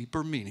to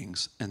deeper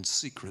meanings and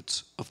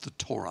secrets of the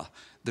Torah.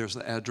 There's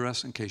the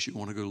address in case you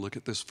want to go look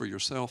at this for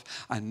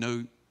yourself. I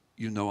know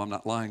you know I'm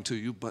not lying to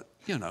you, but,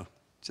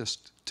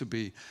 just to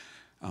be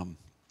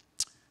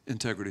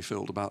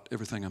integrity-filled about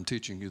everything I'm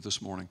teaching you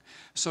this morning.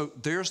 So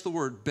there's the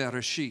word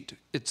Bereshit.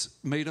 It's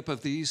made up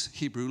of these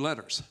Hebrew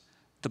letters.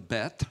 The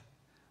Bet,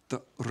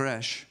 the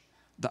Resh,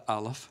 the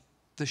Aleph,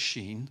 the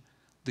Shin,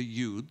 the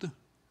Yud,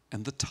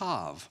 and the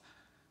Tav.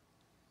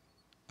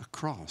 A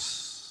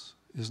cross.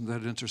 Isn't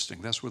that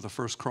interesting? That's where the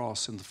first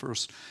cross in the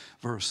first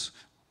verse,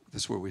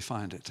 that's where we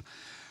find it.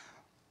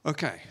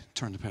 Okay,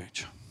 turn the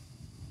page.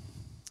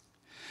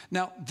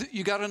 Now,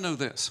 you got to know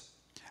this.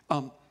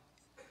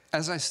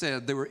 As I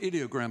said, there were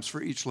ideograms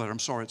for each letter. I'm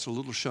sorry, it's a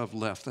little shoved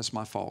left. That's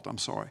my fault. I'm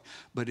sorry.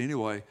 But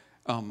anyway,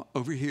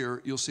 over here,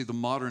 you'll see the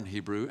modern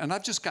Hebrew. And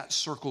I've just got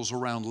circles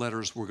around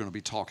letters we're going to be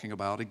talking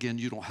about. Again,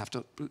 you don't have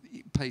to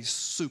pay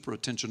super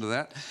attention to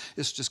that.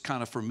 It's just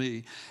kind of for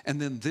me.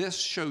 And then this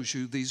shows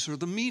you these are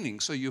the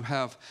meanings. So you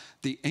have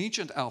the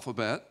ancient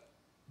alphabet,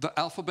 the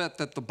alphabet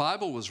that the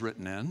Bible was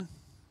written in.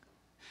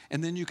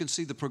 And then you can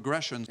see the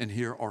progression, and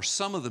here are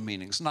some of the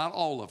meanings. Not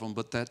all of them,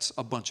 but that's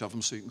a bunch of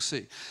them so you can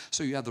see.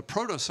 So you have the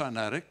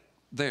Proto-Sinaitic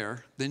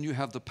there. Then you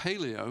have the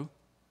Paleo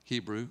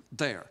Hebrew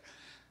there.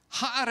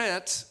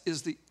 Haaretz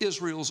is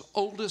Israel's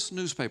oldest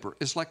newspaper.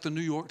 It's like the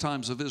New York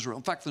Times of Israel.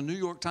 In fact, the New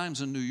York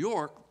Times in New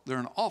York, there are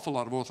an awful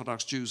lot of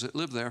Orthodox Jews that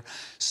live there,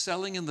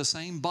 selling in the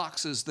same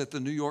boxes that the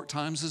New York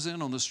Times is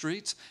in on the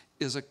streets,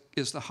 is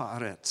the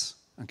Haaretz.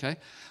 Okay?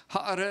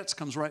 Haaretz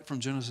comes right from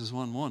Genesis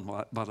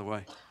 1:1, by the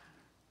way.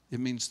 It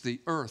means the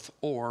earth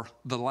or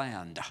the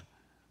land.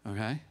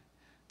 Okay?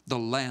 The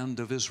land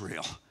of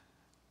Israel.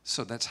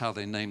 So that's how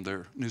they named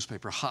their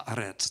newspaper,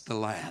 Haaretz, the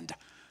land.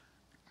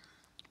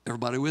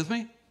 Everybody with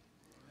me?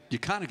 You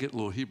kind of get a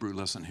little Hebrew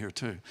lesson here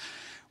too.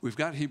 We've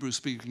got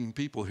Hebrew-speaking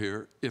people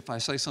here. If I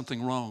say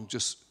something wrong,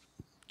 just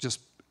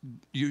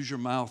use your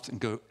mouth and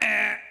go,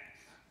 eh.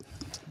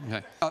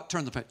 Okay,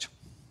 turn the page.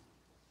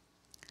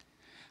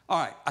 All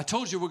right, I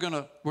told you we're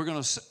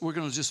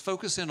gonna just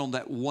focus in on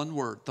that one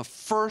word, the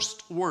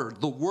first word,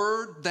 the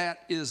word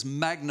that is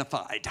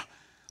magnified.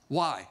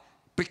 Why?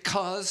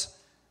 Because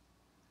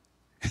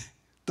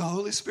the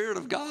Holy Spirit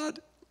of God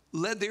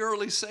led the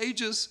early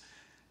sages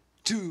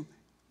to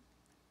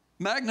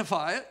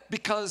magnify it,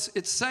 because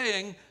it's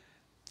saying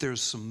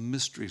there's some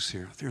mysteries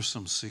here. There's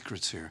some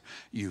secrets here.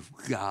 You've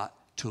got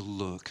to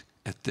look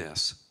at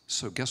this.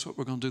 So guess what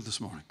we're going to do this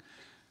morning?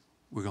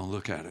 We're going to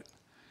look at it.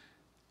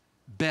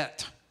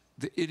 Bet,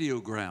 the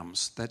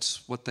ideograms,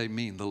 that's what they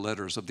mean, the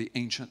letters of the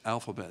ancient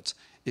alphabets.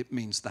 It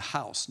means the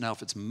house. Now,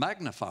 if it's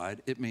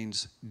magnified, it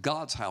means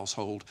God's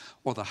household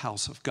or the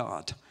house of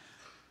God.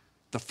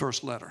 The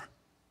first letter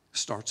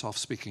starts off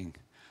speaking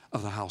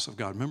of the house of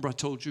God. Remember I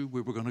told you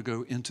we were going to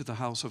go into the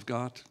house of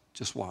God?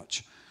 Just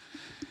watch.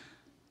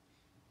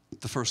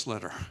 The first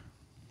letter,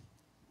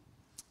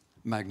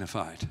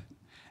 magnified.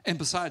 And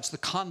besides, the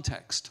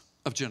context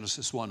of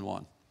Genesis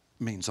 1:1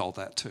 means all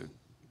that too.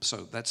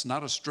 So that's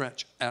not a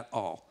stretch at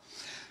all.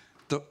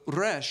 The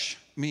resh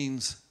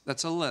means,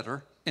 that's a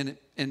letter, and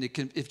it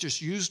can, if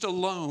just used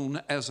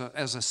alone as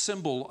a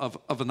symbol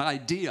of an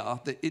idea,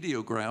 the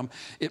ideogram,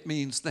 it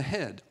means the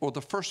head or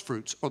the first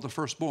fruits or the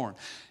firstborn.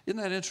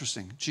 Isn't that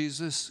interesting?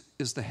 Jesus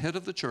is the head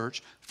of the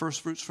church,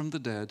 first fruits from the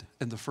dead,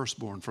 and the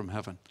firstborn from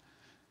heaven.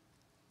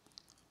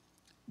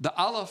 The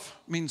Aleph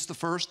means the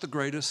first, the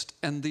greatest,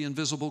 and the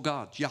invisible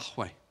God,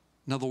 Yahweh.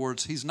 In other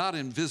words, he's not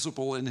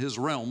invisible in his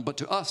realm, but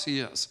to us he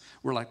is.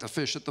 We're like the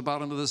fish at the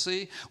bottom of the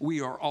sea.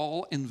 We are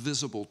all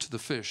invisible to the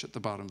fish at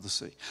the bottom of the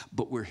sea,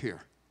 but we're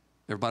here.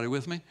 Everybody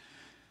with me?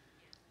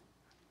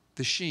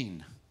 The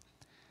Sheen.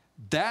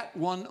 That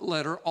one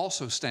letter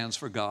also stands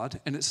for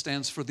God, and it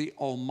stands for the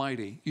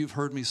Almighty. You've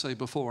heard me say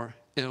before,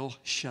 El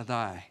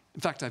Shaddai.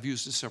 In fact, I've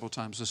used it several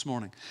times this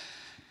morning.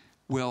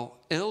 Well,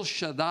 El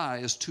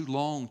Shaddai is too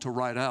long to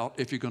write out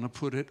if you're going to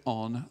put it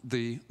on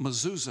the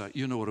mezuzah.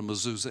 You know what a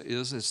mezuzah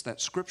is. It's that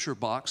scripture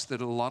box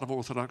that a lot of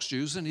Orthodox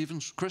Jews and even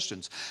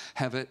Christians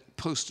have it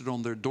posted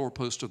on their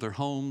doorpost of their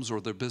homes or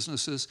their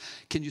businesses.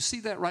 Can you see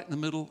that right in the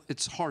middle?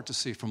 It's hard to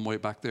see from way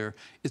back there.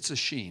 It's a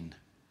sheen,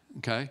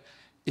 okay?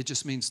 It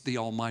just means the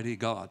Almighty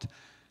God.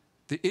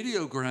 The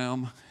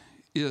ideogram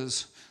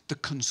is the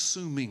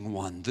consuming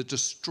one, the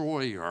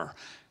destroyer.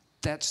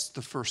 That's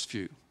the first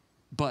few.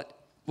 But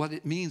what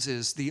it means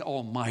is the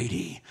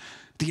Almighty.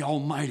 The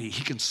Almighty.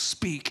 He can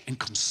speak and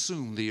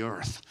consume the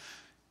earth.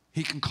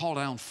 He can call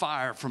down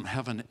fire from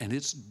heaven, and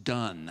it's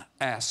done.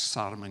 Ask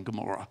Sodom and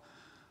Gomorrah.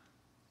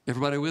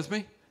 Everybody with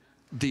me?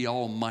 The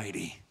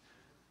Almighty.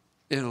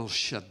 El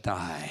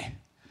Shaddai.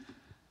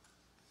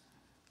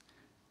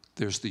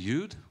 There's the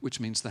Yud, which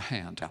means the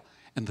hand,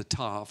 and the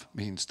Tav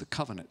means the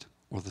covenant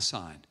or the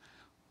sign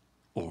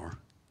or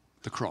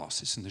the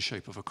cross. It's in the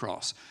shape of a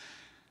cross.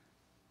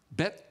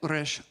 Bet,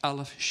 Resh,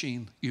 Aleph,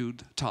 Shin,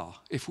 Yud, Ta.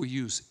 If we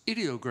use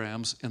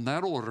ideograms in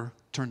that order,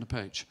 turn the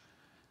page.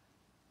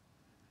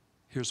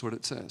 Here's what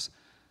it says.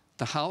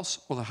 The house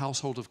or the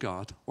household of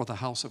God, or the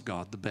house of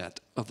God, the Bet,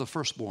 of the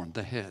firstborn,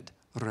 the head,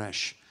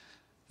 Resh.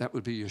 That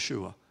would be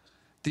Yeshua.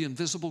 The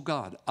invisible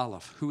God,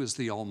 Aleph, who is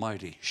the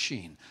Almighty,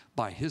 Shin.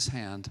 By his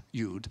hand,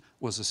 Yud,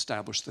 was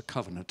established the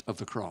covenant of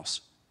the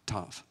cross,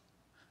 Tav.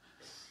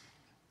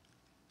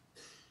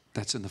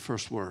 That's in the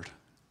first word,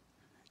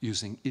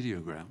 using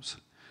ideograms.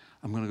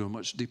 I'm going to go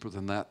much deeper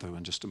than that, though,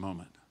 in just a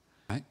moment.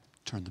 All right?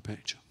 Turn the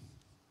page.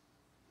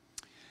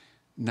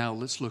 Now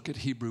let's look at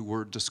Hebrew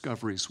word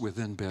discoveries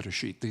within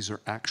Bereshit. These are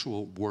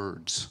actual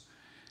words.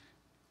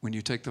 When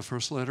you take the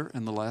first letter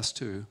and the last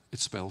two, it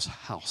spells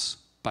house,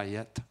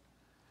 bayet.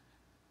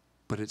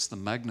 But it's the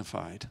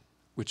magnified,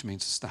 which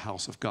means it's the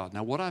house of God.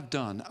 Now what I've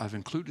done, I've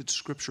included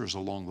scriptures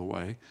along the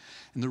way.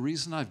 And the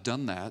reason I've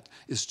done that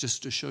is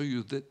just to show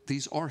you that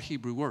these are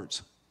Hebrew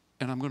words.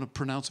 And I'm going to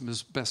pronounce them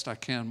as best I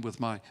can with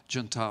my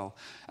Gentile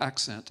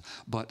accent,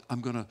 but I'm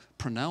going to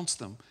pronounce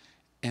them,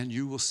 and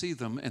you will see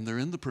them, and they're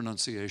in the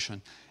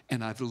pronunciation.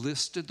 And I've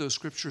listed those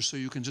scriptures so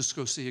you can just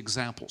go see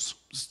examples.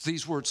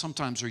 These words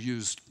sometimes are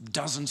used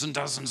dozens and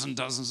dozens and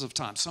dozens of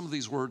times. Some of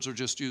these words are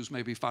just used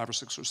maybe 5 or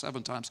 6 or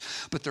 7 times,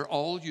 but they're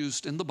all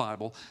used in the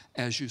Bible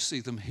as you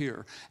see them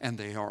here, and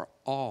they are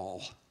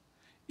all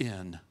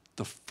in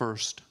the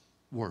first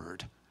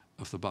word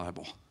of the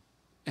Bible.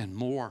 And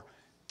more,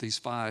 these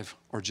 5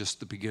 are just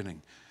the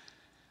beginning.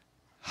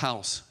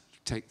 House,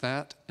 take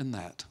that and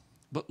that.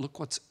 But look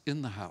what's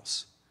in the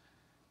house.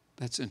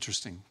 That's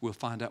interesting. We'll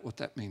find out what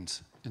that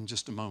means in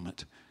just a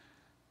moment.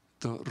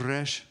 The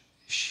Resh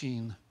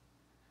Shin,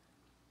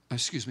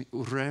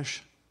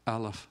 Resh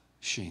Aleph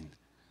Shin.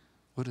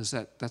 What is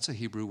that? That's a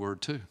Hebrew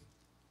word too.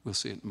 We'll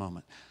see it in a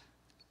moment.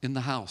 In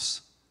the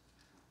house,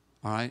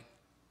 all right?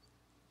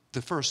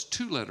 The first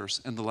two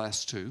letters and the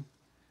last two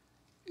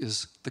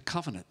is the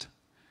covenant.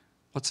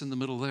 What's in the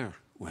middle there?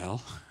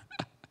 Well,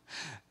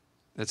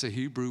 that's a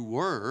Hebrew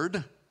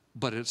word,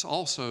 but it's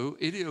also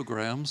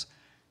ideograms.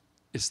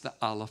 It's the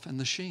Aleph and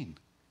the Shin.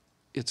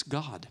 It's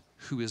God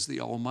who is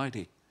the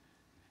Almighty,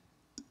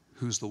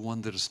 who's the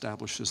one that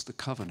establishes the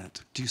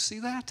covenant. Do you see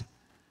that?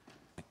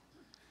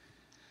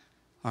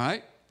 All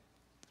right?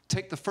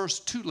 Take the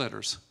first two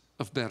letters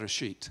of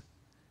Bereshit.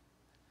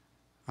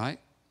 All right?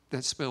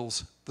 That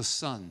spells the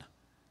sun,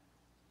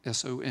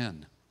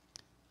 S-O-N.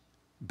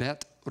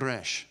 Bet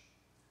Resh,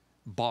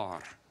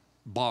 bar.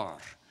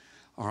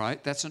 All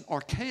right, that's an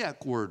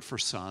archaic word for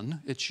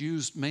son. It's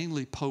used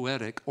mainly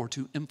poetic or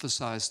to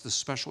emphasize the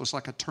special. It's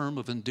like a term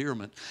of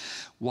endearment.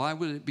 Why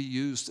would it be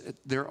used?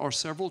 There are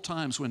several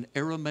times when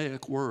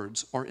Aramaic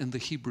words are in the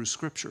Hebrew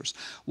scriptures.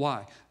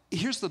 Why?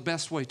 Here's the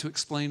best way to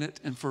explain it,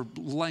 and for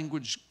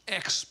language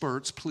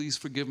experts, please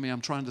forgive me,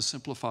 I'm trying to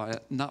simplify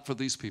it, not for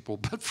these people,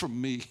 but for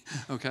me,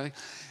 okay?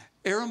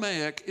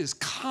 Aramaic is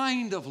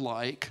kind of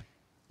like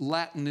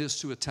Latin is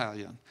to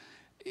Italian.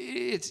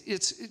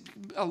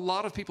 A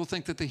lot of people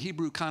think that the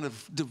Hebrew kind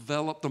of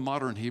developed, the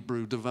modern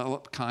Hebrew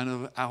developed kind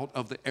of out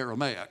of the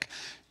Aramaic.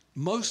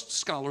 Most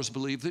scholars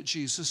believe that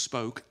Jesus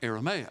spoke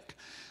Aramaic.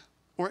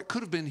 Or it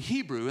could have been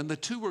Hebrew, and the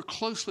two were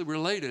closely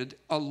related.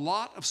 A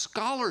lot of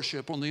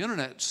scholarship on the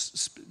internet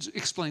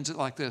explains it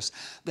like this.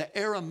 The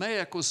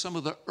Aramaic was some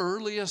of the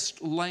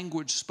earliest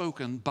language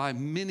spoken by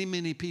many,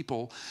 many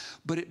people,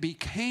 but it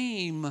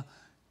became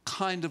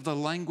kind of the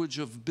language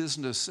of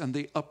business and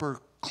the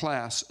upper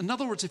class. In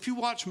other words, if you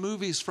watch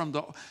movies from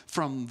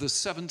the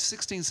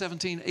 16,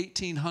 17,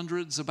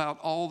 1800s about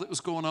all that was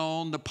going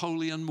on,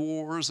 Napoleon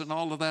Wars and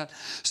all of that.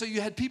 So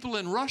you had people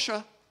in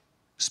Russia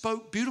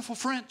spoke beautiful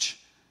French.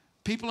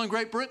 People in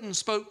Great Britain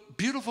spoke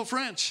beautiful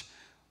French.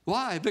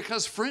 Why?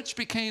 Because French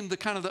became the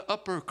kind of the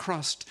upper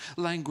crust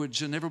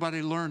language, and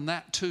everybody learned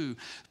that too,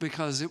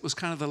 because it was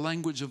kind of the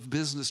language of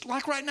business.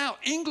 Like right now,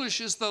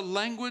 English is the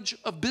language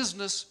of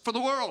business for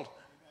the world.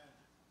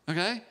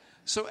 Okay?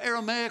 So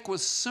Aramaic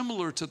was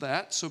similar to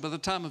that. So by the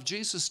time of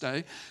Jesus'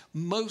 day,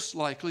 most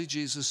likely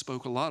Jesus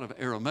spoke a lot of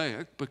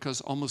Aramaic because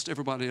almost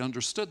everybody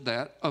understood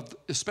that,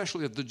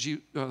 especially of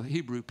the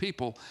Hebrew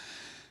people.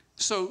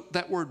 So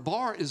that word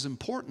bar is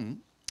important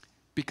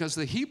because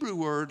the Hebrew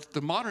word,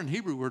 the modern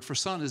Hebrew word for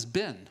son is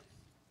ben.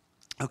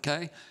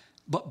 Okay?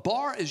 But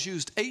bar is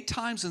used 8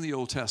 times in the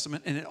Old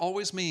Testament, and it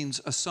always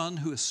means a son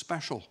who is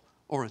special,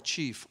 or a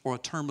chief, or a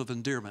term of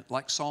endearment,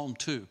 like Psalm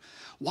 2.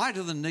 Why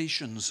do the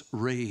nations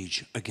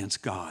rage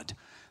against God?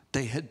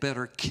 They had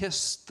better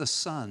kiss the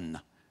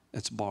Son,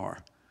 that's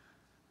bar,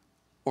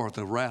 or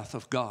the wrath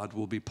of God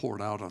will be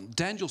poured out on them.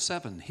 Daniel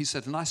 7, he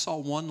said, and I saw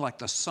one like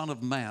the Son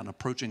of Man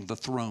approaching the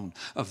throne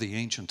of the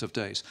Ancient of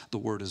Days. The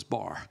word is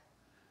bar.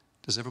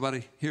 Does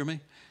everybody hear me?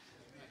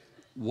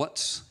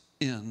 What's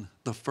in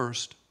the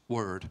first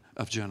word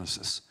of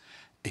Genesis?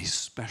 A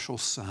special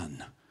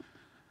son.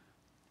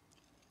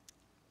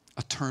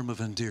 A term of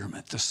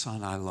endearment, the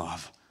son I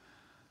love.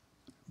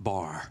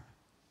 Bar,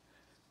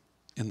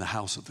 in the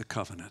house of the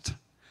covenant.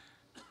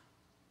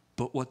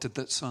 But what did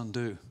that son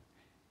do?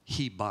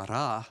 He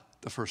bara,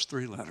 the first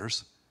 3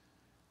 letters,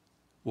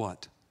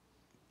 what?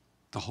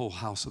 The whole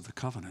house of the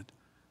covenant.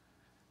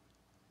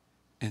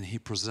 And he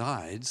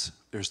presides,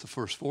 there's the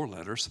first 4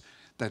 letters,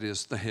 that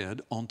is the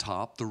head on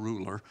top, the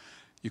ruler.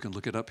 You can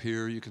look it up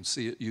here, you can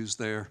see it used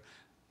there.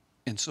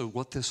 And so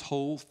what this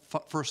whole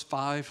first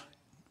 5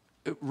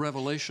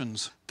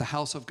 revelations, the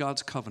house of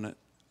God's covenant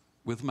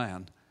with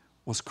man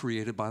was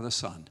created by the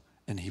Son,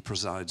 and he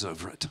presides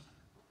over it.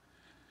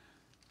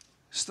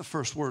 It's the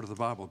first word of the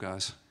Bible,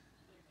 guys.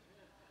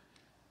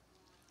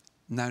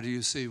 Now do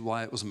you see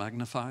why it was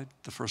magnified,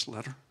 the first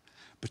letter?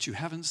 But you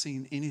haven't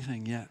seen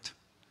anything yet.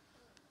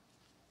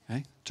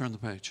 Okay, turn the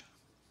page.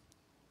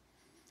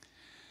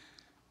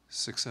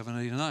 6, 7,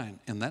 8, and 9,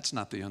 and that's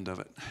not the end of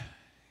it.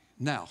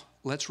 Now,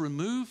 let's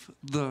remove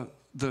the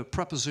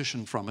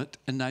preposition from it,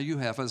 and now you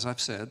have, as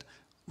I've said,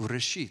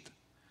 reshit,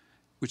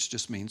 which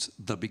just means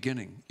the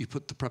beginning. You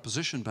put the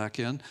preposition back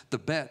in, the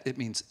bet, it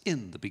means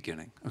in the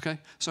beginning, okay?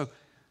 So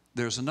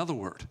there's another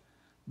word,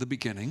 the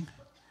beginning.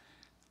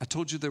 I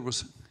told you there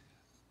was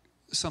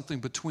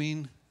something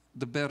between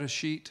the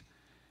Bereshit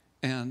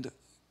and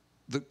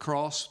the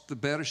cross, the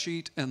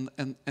Bereshit,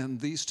 and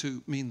these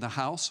two mean the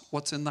house.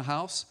 What's in the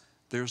house?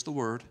 There's the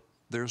word,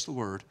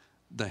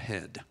 the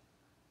head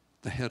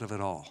of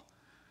it all.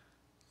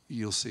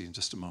 You'll see in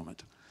just a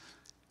moment.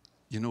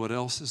 You know what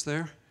else is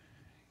there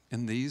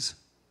in these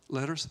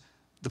letters?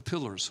 The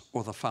pillars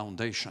or the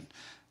foundation.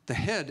 The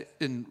head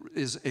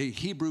is a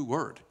Hebrew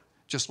word,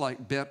 just like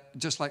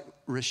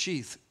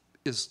Reshith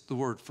is the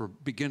word for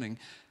beginning.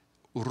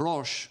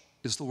 Rosh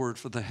is the word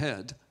for the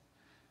head.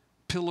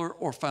 pillar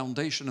or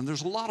foundation. And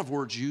there's a lot of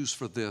words used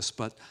for this,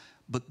 but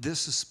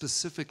this is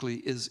specifically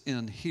is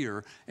in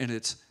here, and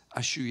it's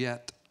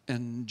ashuyet,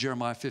 and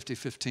Jeremiah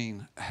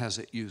 50:15 has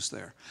it used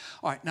there.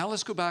 All right, now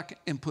let's go back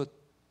and put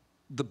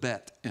the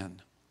bet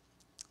in,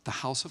 the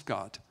house of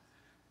God.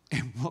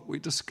 And what we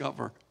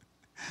discover,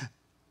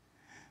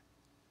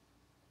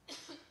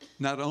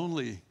 not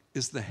only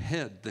is the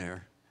head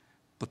there,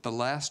 but the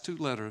last two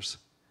letters,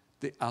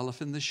 the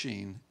aleph and the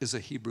sheen, is a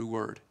Hebrew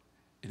word,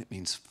 and it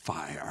means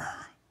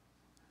fire.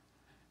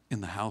 In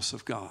the house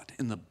of God,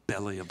 in the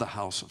belly of the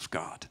house of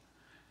God,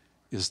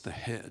 is the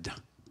head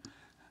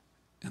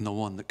and the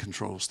one that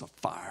controls the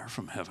fire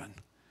from heaven.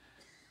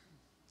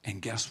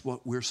 And guess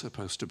what we're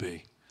supposed to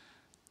be?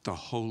 The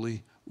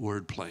holy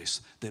word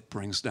place that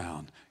brings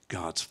down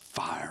God's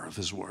fire of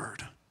his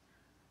word.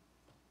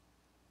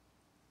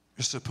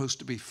 There's supposed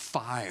to be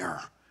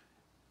fire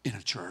in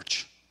a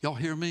church. Y'all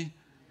hear me? Amen.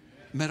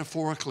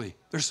 Metaphorically,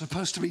 there's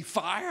supposed to be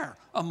fire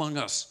among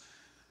us.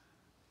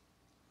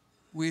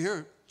 We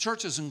hear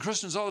churches and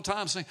Christians all the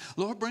time saying,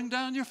 Lord, bring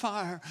down your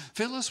fire.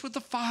 Fill us with the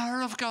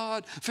fire of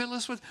God. Fill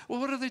us with, well,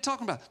 what are they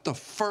talking about? The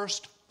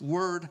first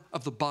word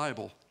of the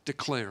Bible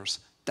declares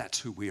that's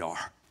who we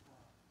are.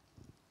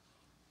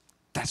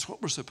 That's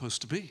what we're supposed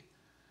to be.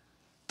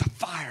 The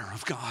fire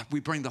of God. We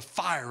bring the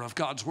fire of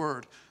God's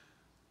word.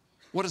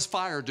 What does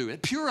fire do?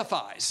 It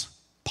purifies.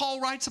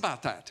 Paul writes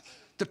about that.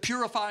 The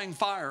purifying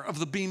fire of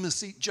the Bema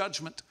Seat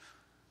judgment.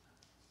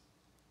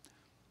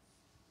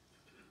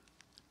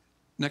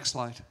 Next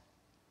slide.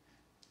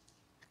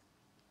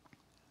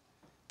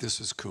 This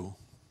is cool.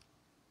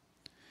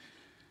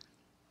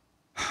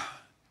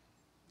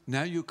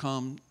 Now you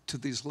come to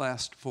these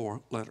last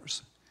four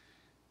letters.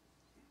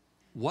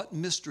 What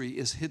mystery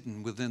is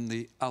hidden within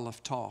the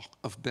aleph tau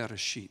of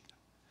Bereshit?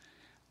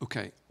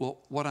 Okay, well,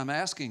 what I'm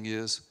asking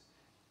is,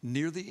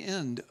 near the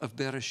end of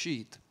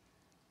Bereshit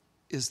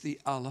is the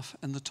aleph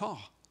and the tau.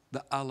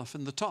 The aleph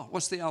and the tau.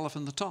 What's the aleph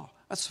and the tau?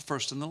 That's the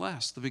first and the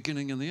last, the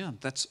beginning and the end.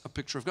 That's a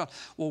picture of God.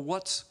 Well,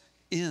 what's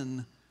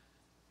in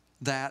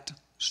that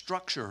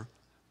structure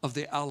of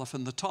the aleph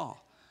and the tau?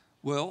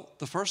 Well,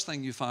 the first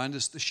thing you find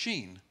is the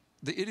sheen.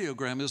 The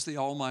ideogram is the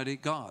Almighty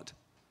God.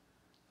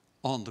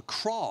 On the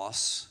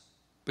cross,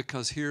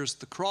 because here's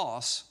the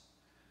cross,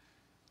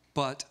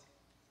 but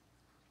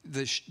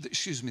the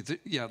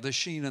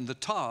sheen and the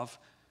tav,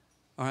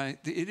 all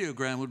right, the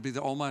ideogram would be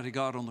the Almighty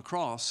God on the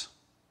cross.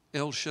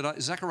 El Shaddai.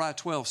 Zechariah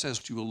 12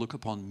 says, you will look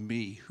upon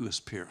me who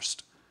is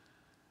pierced,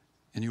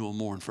 and you will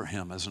mourn for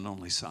him as an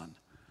only son.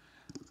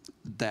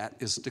 That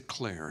is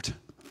declared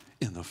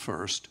in the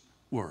first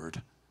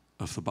word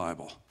of the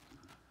Bible.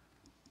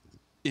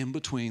 In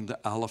between the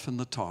aleph and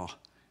the tau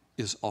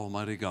is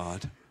Almighty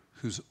God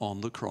who's on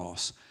the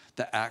cross.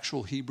 The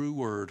actual Hebrew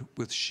word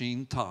with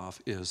sheen tav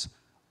is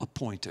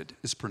appointed.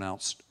 It's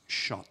pronounced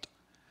shut.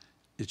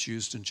 It's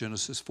used in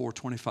Genesis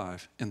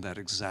 4:25 in that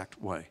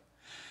exact way.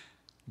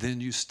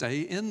 Then you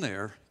stay in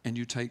there and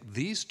you take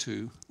these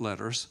two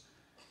letters.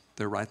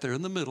 They're right there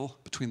in the middle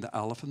between the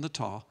aleph and the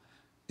tau.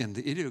 In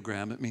the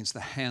ideogram, it means the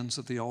hands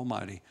of the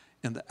Almighty.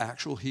 And the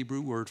actual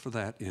Hebrew word for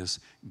that is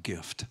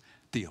gift.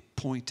 The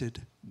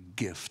appointed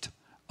gift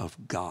of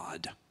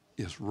God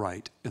is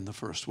right in the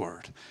first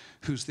word.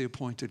 Who's the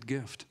appointed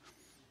gift?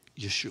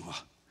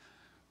 Yeshua,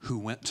 who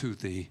went to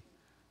the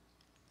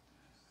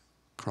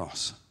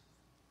cross.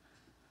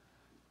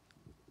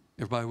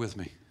 Everybody with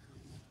me?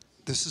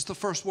 This is the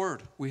first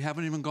word. We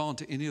haven't even gone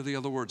to any of the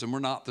other words, and we're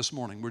not this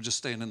morning. We're just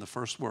staying in the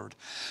first word.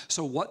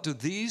 So what do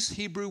these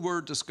Hebrew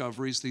word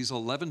discoveries, these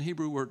 11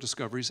 Hebrew word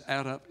discoveries,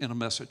 add up in a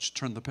message?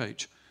 Turn the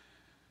page.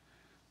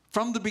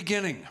 From the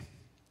beginning,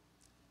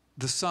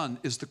 the Son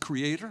is the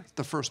creator,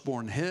 the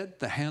firstborn head,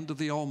 the hand of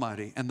the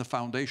Almighty, and the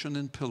foundation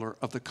and pillar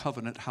of the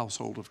covenant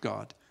household of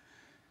God.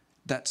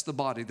 That's the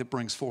body that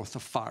brings forth the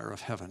fire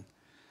of heaven.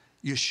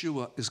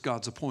 Yeshua is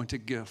God's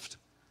appointed gift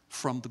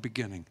from the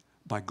beginning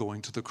by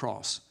going to the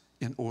cross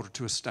in order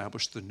to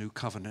establish the new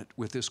covenant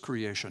with his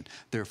creation.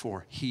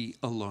 Therefore, he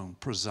alone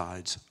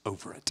presides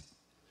over it.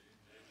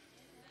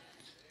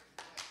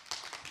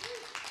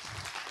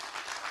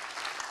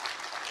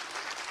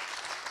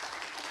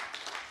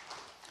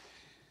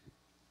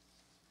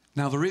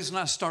 Now, the reason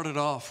I started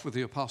off with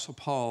the Apostle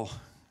Paul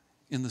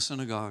in the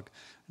synagogue,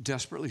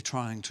 desperately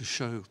trying to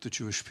show the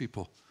Jewish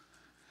people,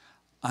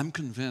 I'm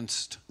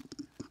convinced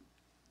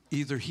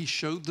either he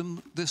showed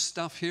them this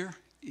stuff here.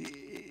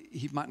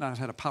 He might not have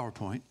had a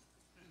PowerPoint.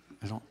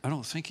 I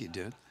don't think he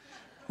did.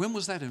 When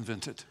was that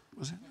invented?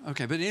 Was it?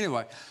 Okay, but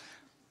anyway.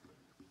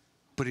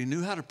 But he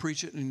knew how to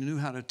preach it and he knew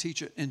how to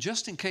teach it. And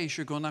just in case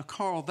you're going, now,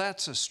 Carl,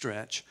 that's a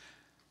stretch.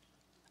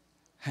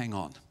 Hang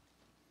on.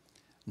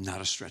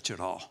 Not a stretch at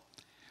all.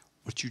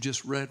 What you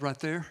just read right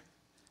there,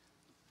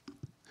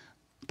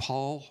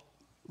 Paul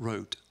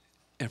wrote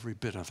every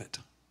bit of it.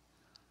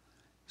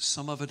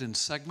 Some of it in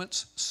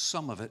segments,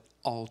 some of it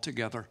all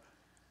together.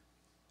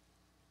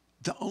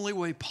 The only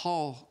way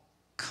Paul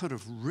could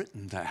have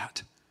written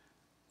that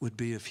would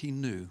be if he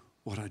knew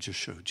what I just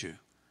showed you.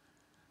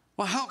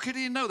 Well, how could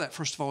he know that?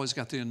 First of all, he's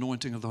got the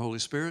anointing of the Holy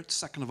Spirit.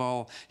 Second of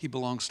all, he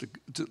belongs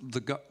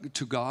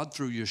to God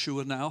through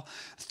Yeshua now.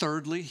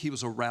 Thirdly, he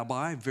was a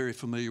rabbi, very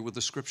familiar with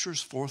the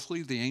scriptures.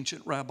 Fourthly, the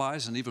ancient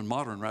rabbis and even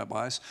modern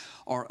rabbis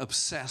are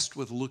obsessed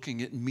with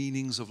looking at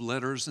meanings of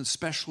letters, and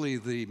especially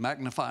the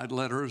magnified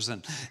letters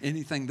and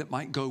anything that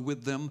might go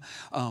with them.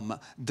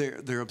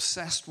 They're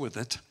obsessed with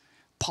it.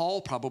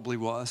 Paul probably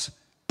was.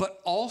 But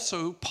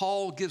also,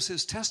 Paul gives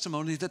his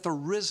testimony that the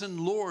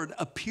risen Lord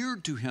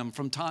appeared to him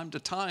from time to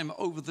time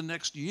over the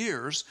next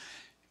years,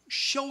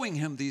 showing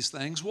him these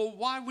things. Well,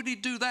 why would he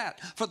do that?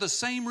 For the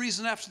same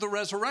reason after the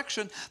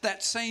resurrection,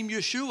 that same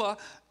Yeshua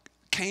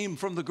came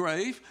from the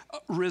grave,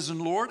 risen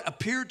Lord,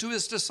 appeared to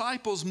his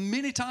disciples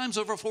many times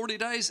over 40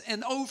 days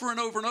and over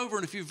and over and over.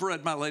 And if you've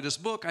read my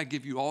latest book, I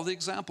give you all the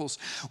examples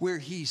where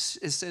it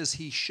says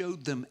he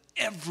showed them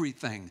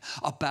everything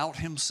about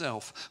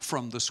himself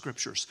from the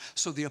scriptures.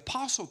 So the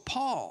Apostle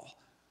Paul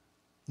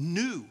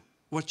knew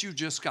what you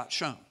just got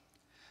shown.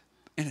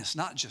 And it's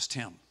not just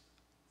him.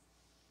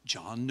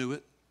 John knew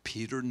it.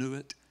 Peter knew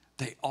it.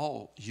 They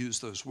all use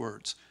those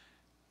words.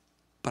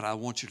 But I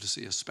want you to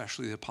see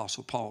especially the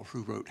Apostle Paul,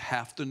 who wrote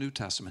half the New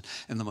Testament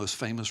and the most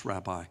famous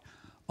rabbi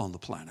on the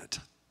planet.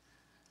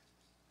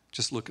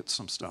 Just look at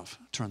some stuff.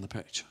 Turn the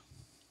page.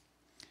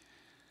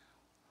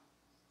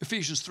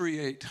 Ephesians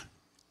 3:8.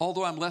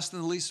 Although I'm less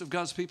than the least of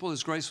God's people,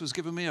 his grace was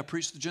given me. I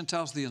preach to the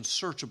Gentiles the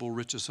unsearchable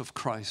riches of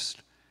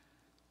Christ.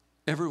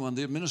 Everyone,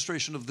 the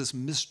administration of this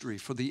mystery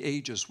for the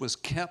ages was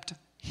kept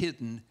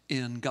hidden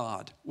in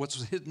God.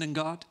 What's hidden in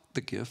God?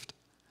 The gift.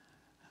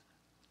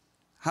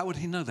 How would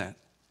he know that?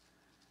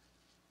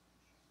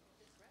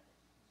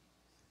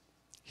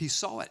 He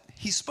saw it.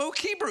 He spoke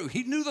Hebrew.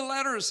 He knew the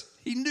letters.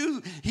 He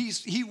knew.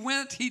 He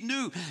went. He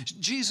knew.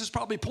 Jesus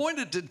probably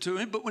pointed it to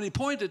him, but when he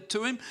pointed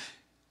to him,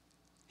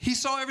 he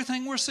saw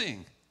everything we're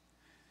seeing.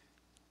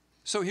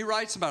 So he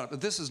writes about it,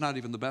 but this is not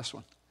even the best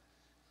one.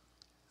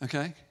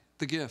 Okay?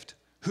 The gift.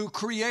 Who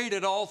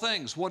created all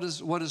things. What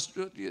does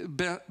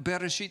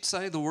Bereshit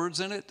say? The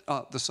words in it?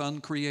 The Son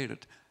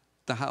created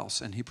the house,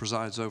 and he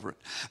presides over it.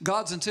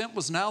 God's intent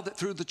was now that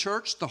through the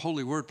church, the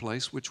holy word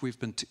place, which we've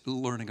been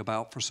learning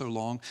about for so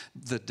long,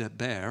 the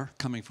debar,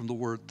 coming from the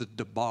word the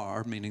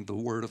debar, meaning the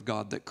word of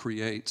God that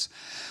creates,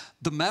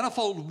 the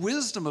manifold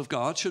wisdom of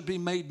God should be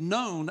made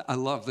known, I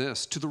love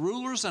this, to the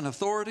rulers and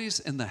authorities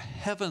in the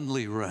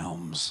heavenly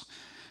realms.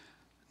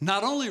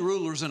 Not only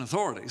rulers and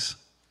authorities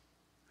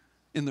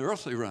in the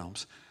earthly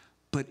realms,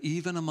 but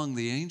even among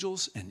the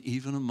angels and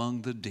even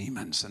among the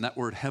demons. And that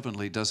word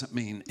heavenly doesn't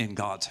mean in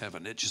God's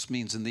heaven. It just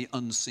means in the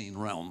unseen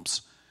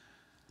realms.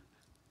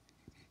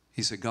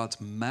 He said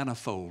God's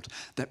manifold.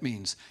 That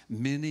means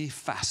many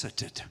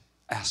faceted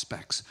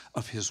aspects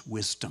of his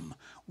wisdom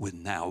would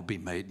now be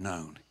made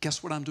known.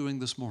 Guess what I'm doing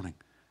this morning?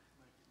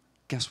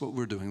 Guess what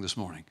we're doing this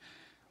morning?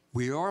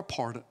 We are a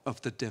part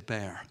of the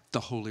debar, the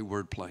holy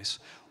word place.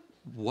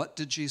 What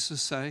did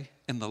Jesus say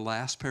in the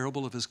last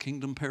parable of his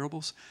kingdom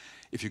parables?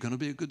 If you're going to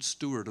be a good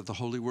steward of the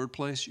holy word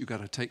place, you've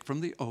got to take from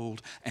the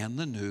old and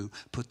the new,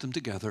 put them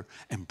together,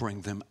 and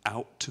bring them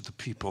out to the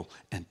people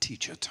and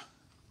teach it.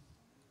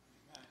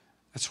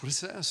 That's what it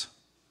says.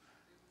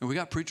 And we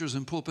got preachers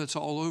in pulpits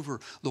all over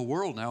the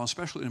world now,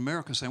 especially in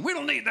America, saying, we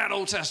don't need that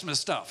Old Testament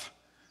stuff.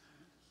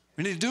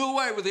 We need to do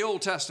away with the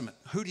Old Testament.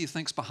 Who do you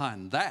think's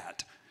behind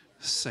that?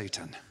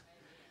 Satan.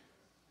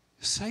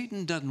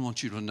 Satan doesn't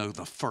want you to know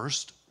the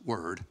first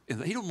word.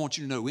 He don't want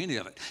you to know any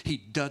of it. He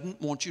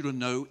doesn't want you to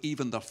know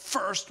even the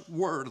first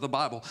word of the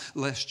Bible,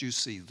 lest you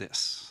see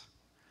this.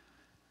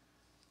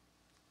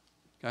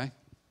 Okay?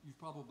 You've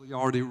probably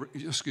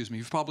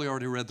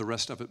already read the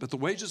rest of it. But the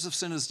wages of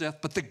sin is death,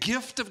 but the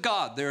gift of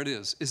God, there it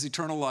is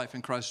eternal life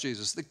in Christ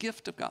Jesus. The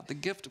gift of God, the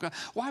gift of God.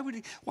 Why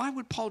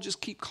would Paul just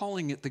keep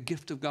calling it the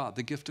gift of God,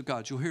 the gift of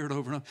God? You'll hear it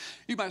over and over.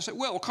 You might say,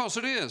 well, because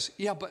it is.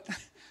 Yeah, but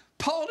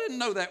Paul didn't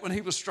know that when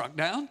he was struck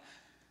down.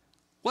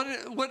 Where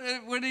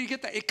did he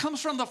get that? It comes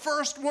from the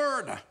first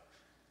word,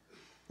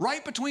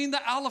 right between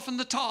the aleph and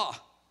the ta.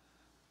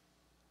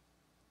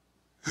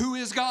 Who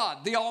is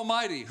God, the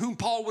Almighty, whom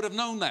Paul would have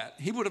known that.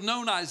 He would have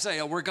known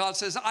Isaiah, where God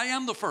says, I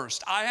am the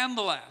first, I am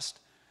the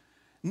last.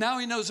 Now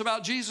he knows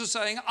about Jesus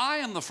saying, I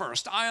am the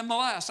first, I am the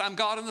last, I'm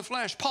God in the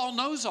flesh. Paul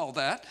knows all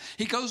that.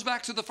 He goes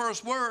back to the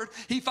first word.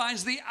 He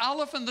finds the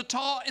aleph and the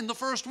ta in the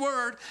first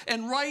word,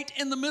 and right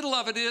in the middle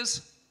of it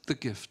is the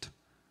gift.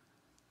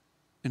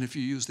 And if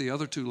you use the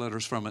other two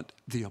letters from it,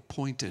 the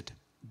appointed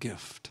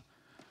gift.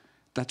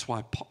 That's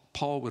why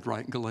Paul would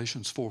write in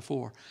Galatians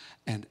 4:4,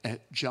 and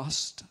at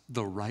just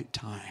the right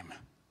time,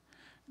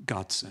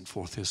 God sent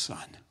forth his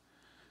Son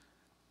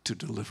to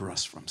deliver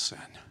us from sin.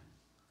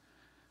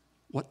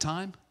 What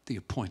time? The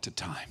appointed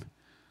time.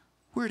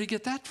 Where did he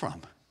get that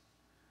from?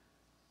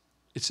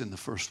 It's in the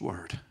first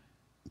word.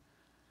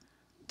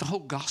 The whole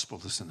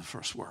gospel is in the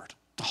first word.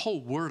 The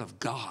whole word of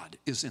God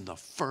is in the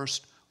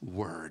first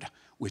word,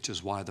 which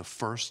is why the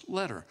first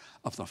letter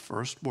of the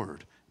first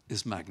word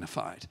is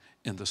magnified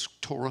in the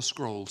Torah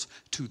scrolls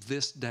to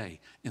this day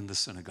in the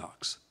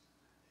synagogues.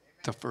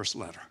 The first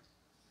letter.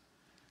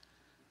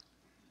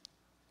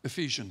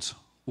 Ephesians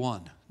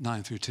 1,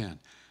 9 through 10.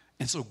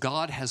 And so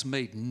God has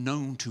made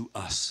known to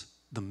us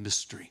the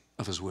mystery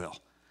of his will,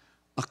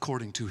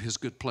 according to his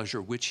good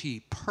pleasure, which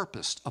he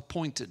purposed,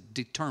 appointed,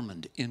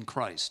 determined in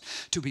Christ,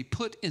 to be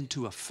put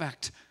into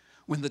effect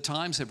when the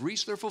times have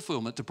reached their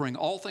fulfillment, to bring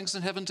all things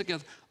in heaven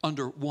together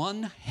under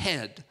one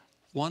head,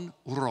 one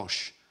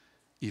Rosh,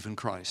 even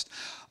Christ.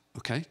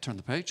 Okay, turn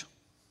the page.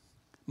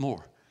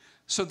 More.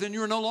 So then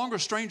you're no longer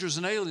strangers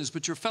and aliens,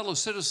 but you're fellow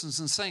citizens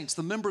and saints,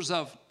 the members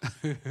of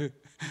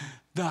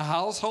the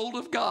household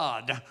of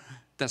God.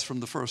 That's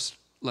from the first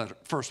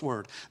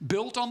word.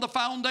 Built on the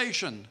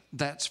foundation.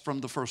 That's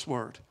from the first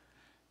word.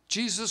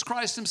 Jesus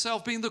Christ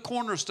himself being the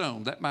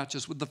cornerstone. That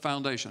matches with the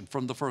foundation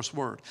from the first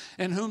word.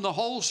 In whom the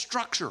whole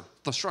structure,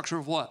 the structure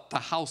of what? The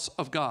house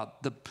of God,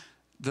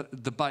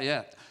 the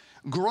bayet,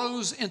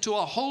 grows into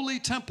a holy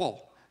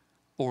temple,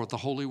 or the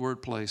holy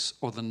word place,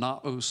 or the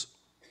naos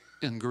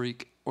in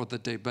Greek, or the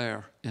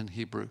deber in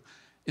Hebrew,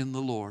 in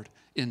the Lord.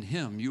 In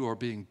him you are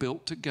being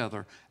built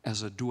together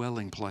as a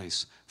dwelling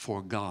place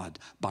for God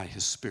by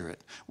his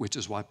Spirit, which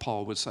is why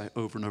Paul would say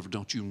over and over,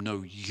 don't you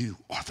know you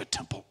are the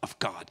temple of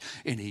God?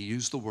 And he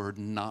used the word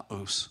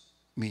naos,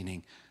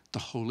 meaning the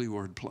holy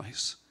word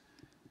place.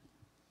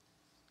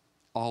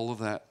 All of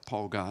that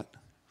Paul got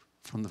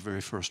from the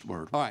very first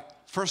word. All right,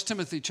 1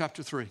 Timothy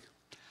chapter 3.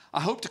 I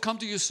hope to come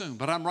to you soon,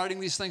 but I'm writing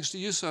these things to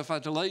you, so if I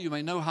delay, you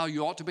may know how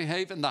you ought to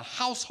behave in the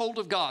household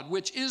of God,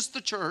 which is the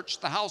church,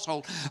 the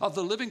household of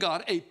the living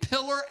God, a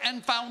pillar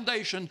and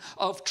foundation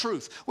of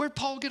truth. Where'd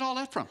Paul get all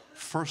that from?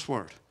 First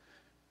word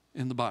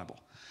in the Bible.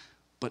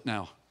 But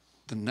now,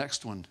 the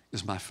next one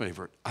is my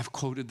favorite. I've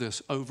quoted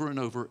this over and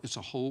over. It's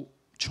a whole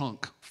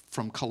chunk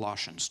from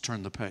Colossians.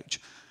 Turn the page.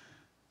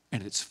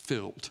 And it's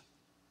filled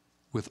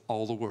with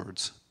all the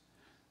words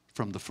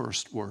from the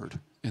first word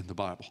in the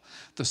Bible.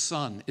 The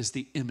Son is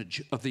the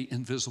image of the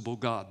invisible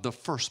God, the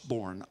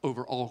firstborn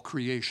over all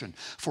creation.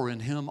 For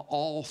in him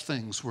all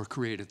things were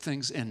created,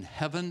 things in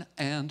heaven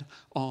and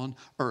on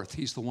earth.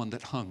 He's the one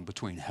that hung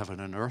between heaven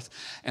and earth.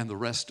 And the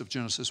rest of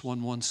Genesis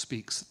 1:1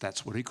 speaks,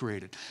 that's what he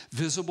created.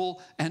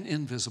 Visible and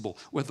invisible,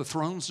 whether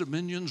thrones,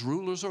 dominions,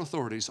 rulers, or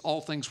authorities,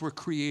 all things were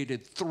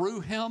created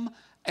through him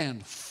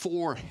and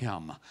for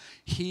him.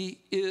 He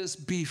is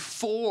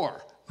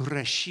before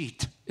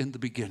Reshit, in the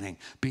beginning,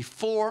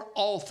 before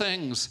all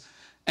things,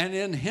 and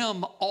in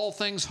him all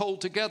things hold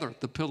together,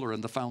 the pillar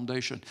and the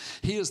foundation.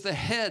 He is the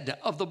head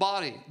of the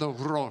body, the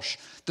Rosh,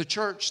 the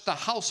church, the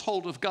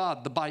household of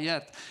God, the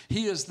Bayet.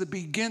 He is the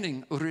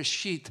beginning,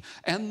 Reshit,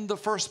 and the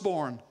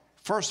firstborn,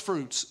 first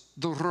fruits,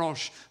 the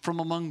Rosh,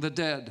 from among the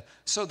dead,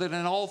 so that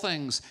in all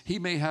things he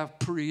may have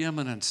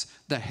preeminence,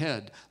 the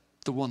head,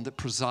 the one that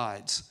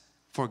presides.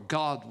 For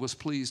God was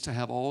pleased to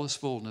have all his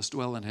fullness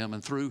dwell in him,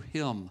 and through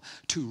him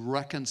to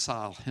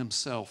reconcile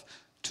himself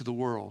to the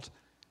world,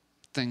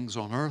 things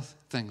on earth,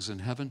 things in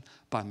heaven,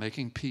 by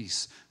making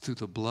peace through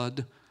the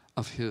blood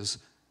of his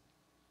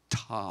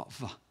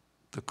tav,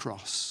 the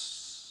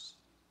cross.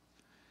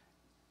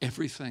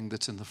 Everything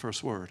that's in the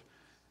first word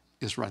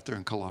is right there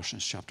in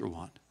Colossians chapter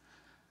 1.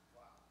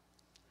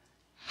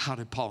 How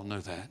did Paul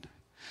know that?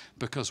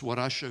 Because what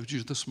I showed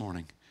you this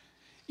morning,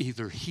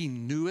 either he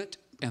knew it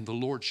and the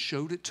Lord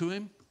showed it to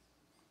him,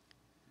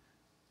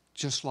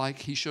 just like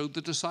he showed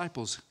the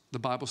disciples. The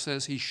Bible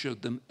says he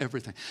showed them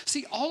everything.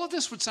 See, all of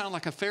this would sound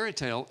like a fairy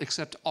tale,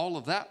 except all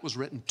of that was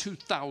written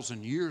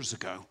 2,000 years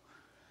ago.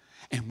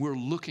 And we're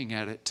looking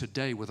at it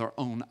today with our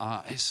own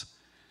eyes.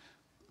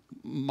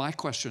 My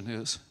question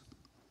is,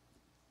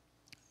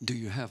 do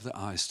you have the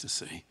eyes to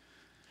see?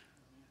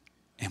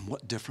 And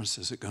what difference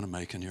is it going to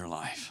make in your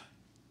life?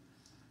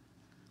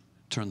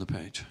 Turn the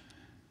page.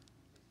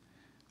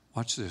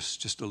 Watch this,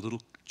 just a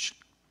little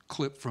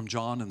clip from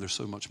John, and there's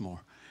so much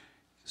more.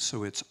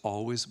 So it's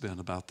always been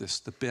about this,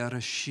 the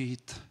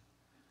Bereshit.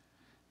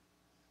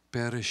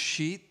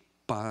 Bereshit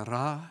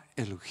bara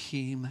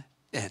Elohim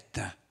et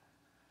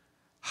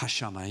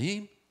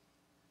hashamayim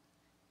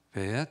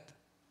ve'et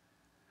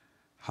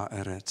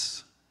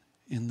haaretz.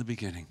 In the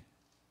beginning,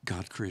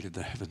 God created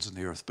the heavens and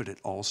the earth, but it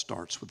all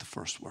starts with the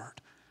first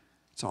word.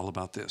 It's all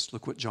about this.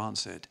 Look what John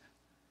said.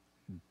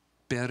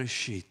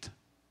 Bereshit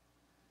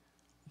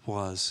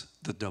was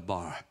the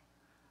Dabar,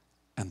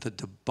 and the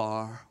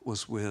Dabar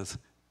was with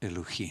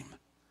Elohim,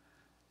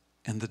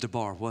 and the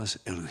Dabar was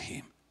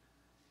Elohim.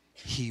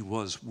 He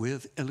was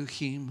with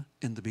Elohim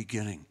in the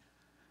beginning.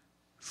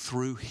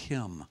 Through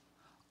him,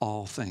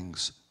 all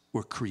things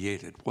were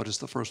created. What does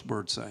the first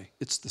word say?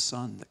 It's the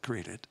Son that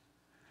created.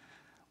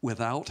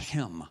 Without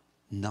him,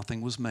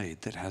 nothing was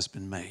made that has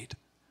been made.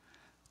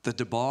 The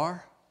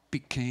Dabar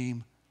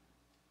became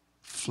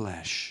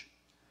flesh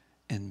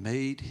and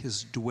made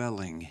his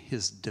dwelling,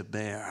 his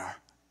deber,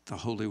 the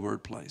holy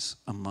word place,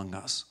 among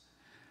us.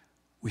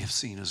 We have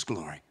seen his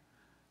glory,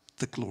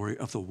 the glory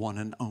of the one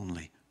and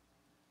only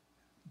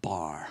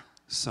Bar,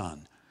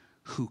 Son,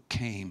 who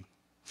came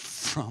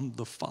from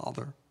the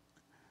Father.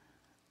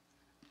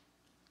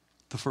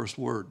 The first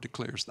word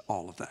declares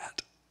all of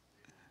that.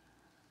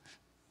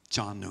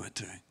 John knew it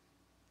too.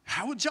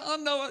 How would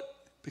John know it?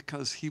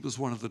 Because he was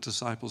one of the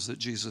disciples that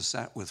Jesus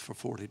sat with for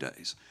 40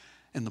 days.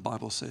 And the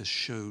Bible says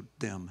showed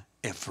them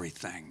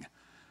everything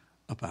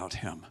about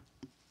him.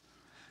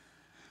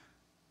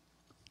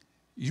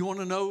 You want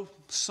to know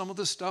some of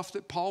the stuff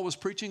that Paul was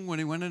preaching when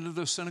he went into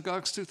those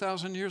synagogues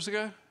 2,000 years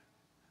ago?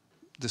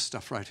 This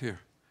stuff right here.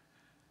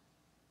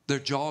 Their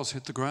jaws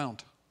hit the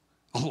ground.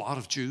 A lot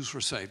of Jews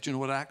were saved. You know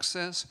what Acts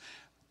says?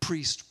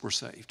 Priests were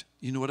saved.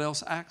 You know what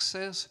else Acts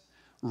says?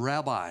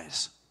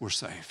 Rabbis were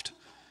saved.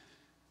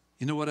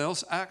 You know what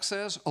else Acts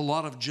says? A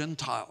lot of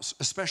Gentiles,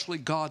 especially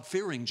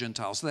God-fearing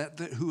Gentiles that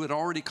who had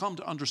already come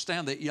to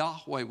understand that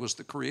Yahweh was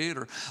the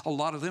creator. A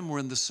lot of them were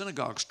in the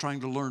synagogues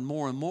trying to learn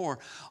more and more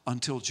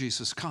until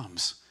Jesus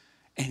comes.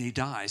 And he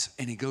dies,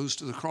 and he goes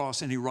to the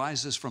cross, and he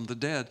rises from the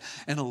dead.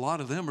 And a lot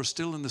of them are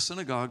still in the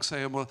synagogue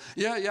saying, well,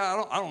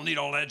 I don't need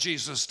all that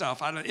Jesus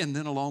stuff. And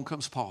then along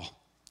comes Paul.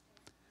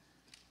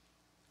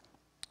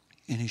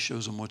 And he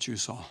shows them what you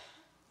saw.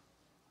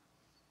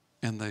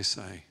 And they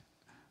say,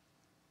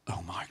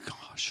 oh my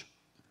gosh.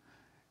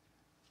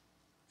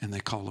 And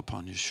they call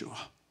upon Yeshua.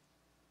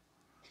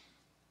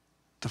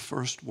 The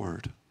first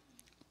word,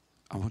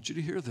 I want you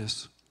to hear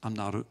this. I'm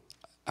not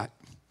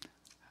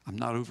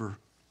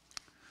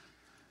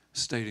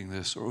overstating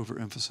this or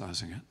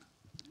overemphasizing it.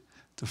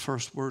 The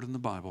first word in the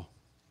Bible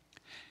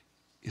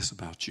is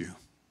about you.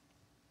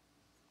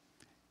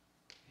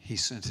 He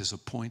sent his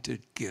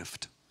appointed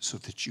gift so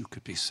that you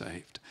could be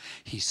saved.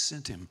 He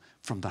sent him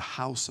from the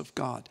house of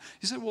God.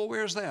 He said, well,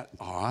 where's that?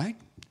 All right.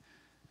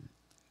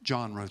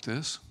 John wrote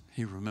this.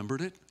 He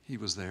remembered it. He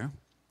was there.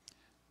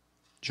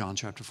 John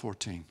chapter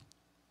 14.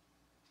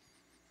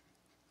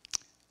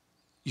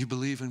 You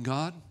believe in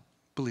God?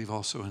 Believe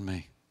also in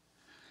me.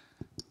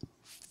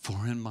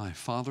 For in my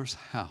Father's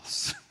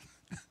house,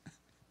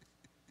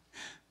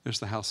 there's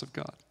the house of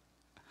God,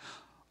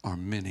 are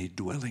many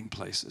dwelling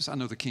places. I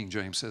know the King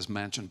James says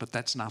mansion, but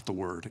that's not the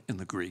word in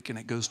the Greek. And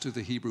it goes to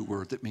the Hebrew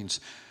word that means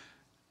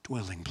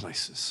dwelling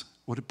places.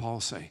 What did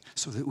Paul say?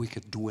 So that we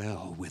could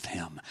dwell with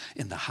him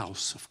in the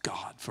house of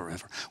God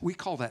forever. We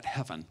call that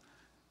heaven.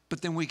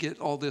 But then we get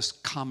all this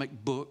comic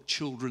book,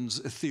 children's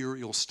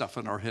ethereal stuff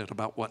in our head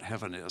about what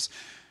heaven is.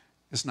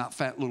 It's not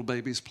fat little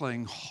babies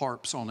playing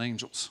harps on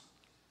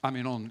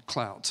on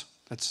clouds.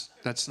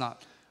 That's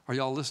not, are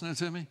y'all listening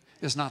to me?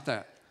 It's not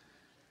that.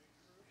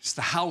 It's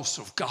the house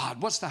of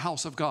God. What's the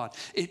house of God?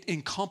 It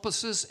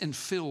encompasses and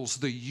fills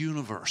the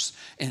universe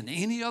and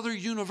any other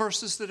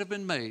universes that have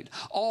been made.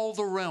 All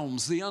the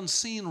realms, the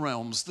unseen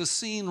realms, the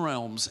seen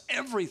realms,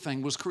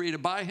 everything was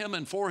created by him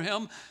and for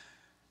him.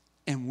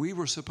 And we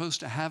were supposed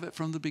to have it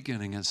from the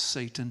beginning, and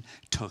Satan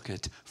took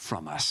it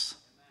from us.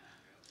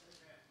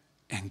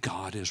 And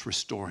God is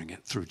restoring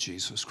it through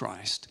Jesus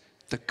Christ,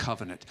 the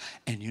covenant.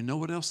 And you know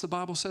what else the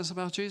Bible says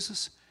about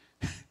Jesus?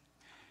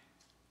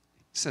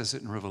 Says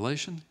it in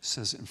Revelation,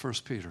 says it in 1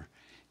 Peter.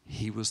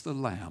 He was the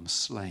lamb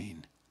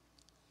slain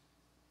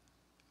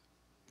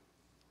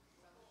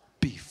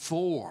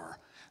before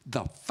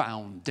the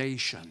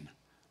foundation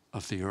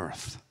of the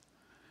earth.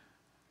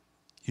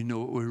 You know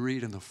what we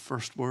read in the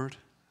first word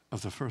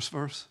of the first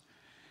verse?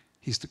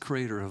 He's the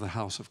creator of the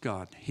house of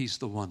God. He's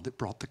the one that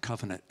brought the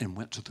covenant and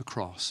went to the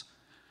cross.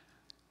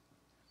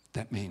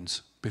 That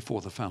means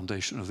before the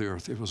foundation of the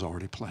earth, it was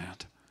already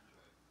planned.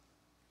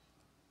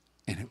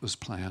 And it was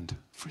planned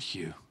for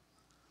you.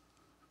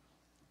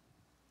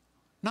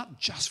 Not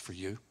just for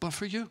you, but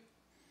for you.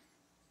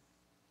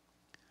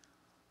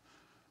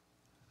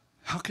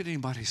 How could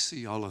anybody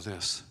see all of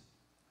this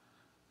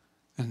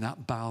and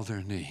not bow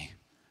their knee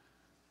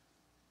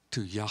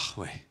to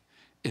Yahweh,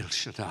 El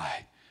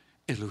Shaddai,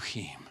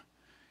 Elohim,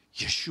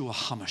 Yeshua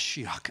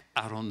HaMashiach,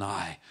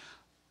 Adonai,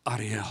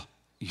 Ariel,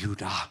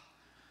 Yudah?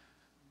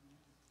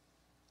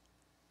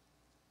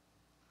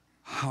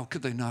 How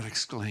could they not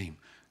exclaim,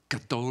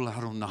 Gadol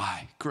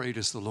Adonai, great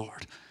is the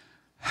Lord?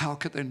 How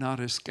could they not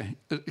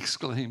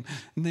exclaim,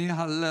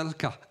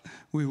 Nehalelka,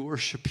 we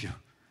worship you?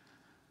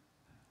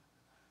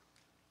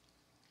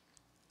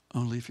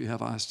 Only if you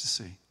have eyes to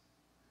see.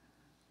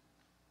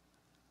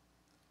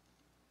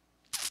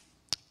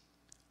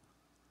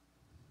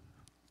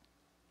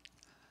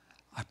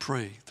 I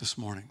pray this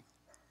morning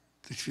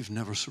that if you've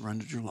never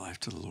surrendered your life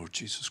to the Lord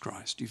Jesus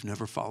Christ, you've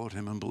never followed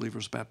him in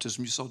believer's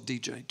baptism. You saw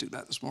DJ do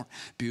that this morning.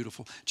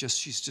 Beautiful.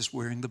 She's just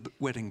wearing the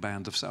wedding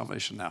band of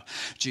salvation now.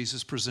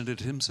 Jesus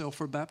presented himself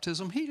for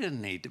baptism. He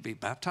didn't need to be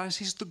baptized.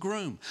 He's the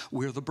groom.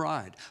 We're the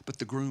bride. But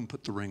the groom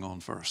put the ring on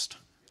first.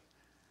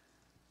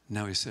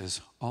 Now he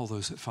says, all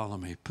those that follow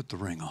me, put the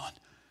ring on.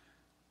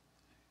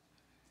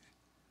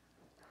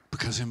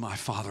 Because in my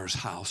Father's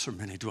house are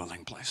many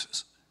dwelling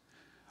places.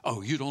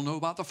 Oh, you don't know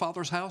about the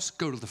Father's house?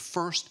 Go to the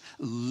first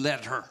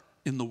letter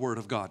in the Word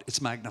of God.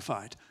 It's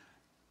magnified.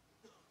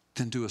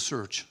 Then do a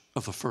search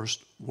of the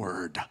first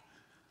word.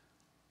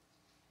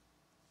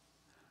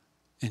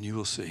 And you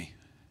will see,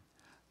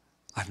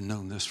 I've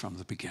known this from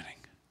the beginning.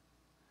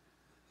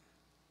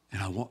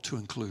 And I want to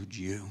include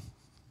you.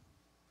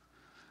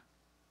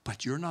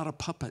 But you're not a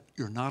puppet.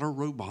 You're not a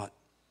robot.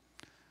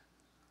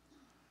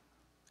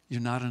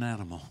 You're not an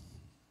animal.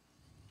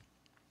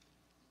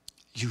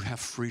 You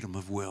have freedom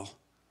of will.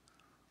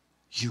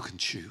 You can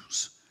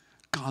choose.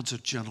 God's a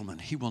gentleman.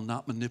 He will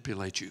not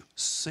manipulate you.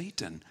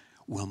 Satan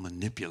will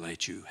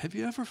manipulate you. Have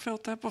you ever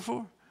felt that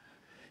before?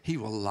 He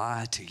will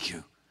lie to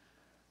you.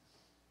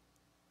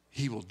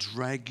 He will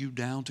drag you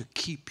down to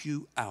keep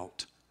you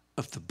out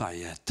of the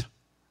bayet,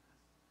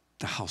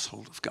 the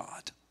household of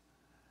God.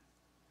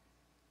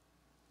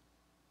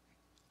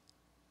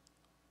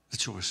 The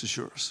choice is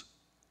yours.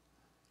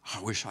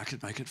 I wish I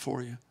could make it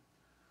for you.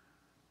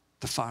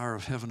 The fire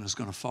of heaven is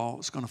going to fall.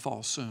 It's going to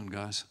fall soon,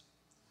 guys.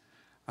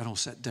 I don't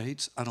set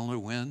dates. I don't know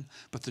when,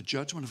 but the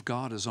judgment of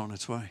God is on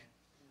its way.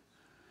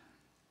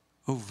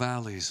 Oh,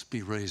 valleys,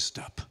 be raised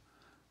up.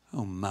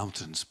 Oh,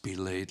 mountains, be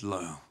laid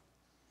low.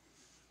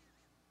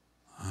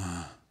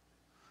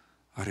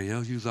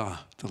 Ariel Yudah,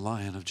 the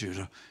Lion of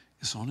Judah,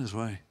 is on his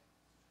way.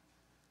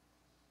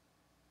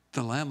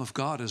 The Lamb of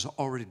God has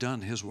already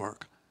done his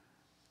work.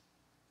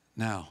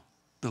 Now,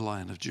 the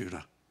Lion of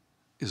Judah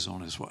is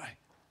on his way.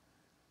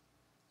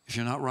 If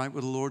you're not right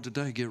with the Lord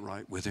today, get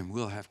right with him.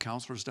 We'll have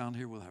counselors down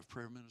here. We'll have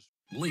prayer ministers.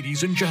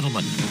 Ladies and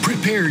gentlemen,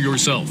 prepare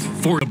yourself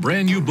for a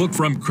brand new book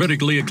from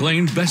critically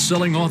acclaimed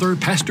best-selling author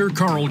Pastor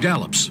Carl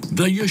Gallups,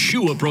 The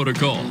Yeshua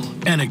Protocol,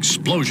 an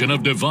explosion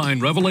of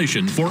divine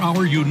revelation for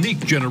our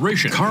unique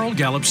generation. Carl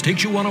Gallups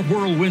takes you on a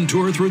whirlwind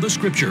tour through the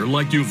scripture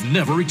like you've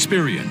never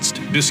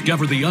experienced.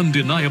 Discover the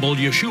undeniable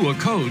Yeshua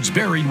codes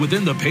buried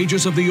within the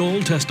pages of the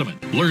Old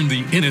Testament. Learn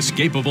the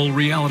inescapable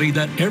reality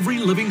that every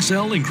living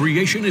cell in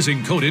creation is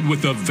encoded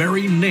with the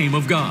very name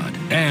of God.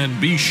 And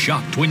be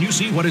shocked when you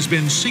see what has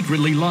been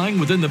secretly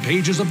lying within the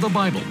pages of the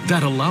Bible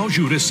that allows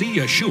you to see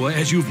Yeshua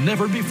as you've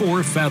never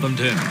before fathomed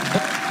him.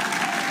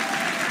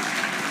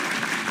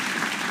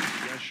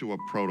 Yeshua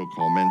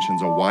Protocol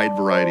mentions a wide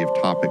variety of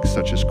topics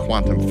such as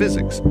quantum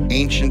physics,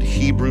 ancient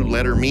Hebrew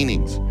letter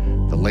meanings,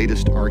 the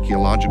latest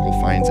archaeological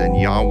finds, and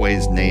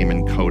Yahweh's name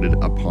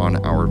encoded upon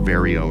our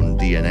very own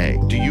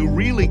DNA. Do you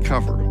really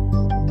cover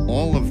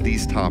all of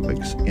these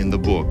topics in the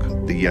book,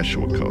 The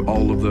Yeshua Code?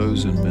 All of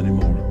those and many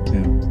more.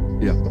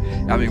 Yeah.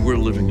 I mean, we're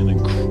living in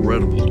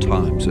incredible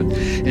times.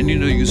 And you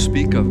know, you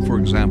speak of, for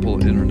example,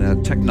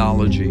 internet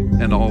technology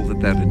and all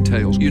that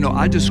entails. You know,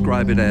 I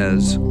describe it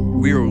as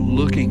we are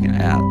looking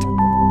at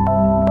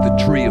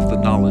the tree of the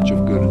knowledge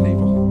of good and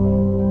evil.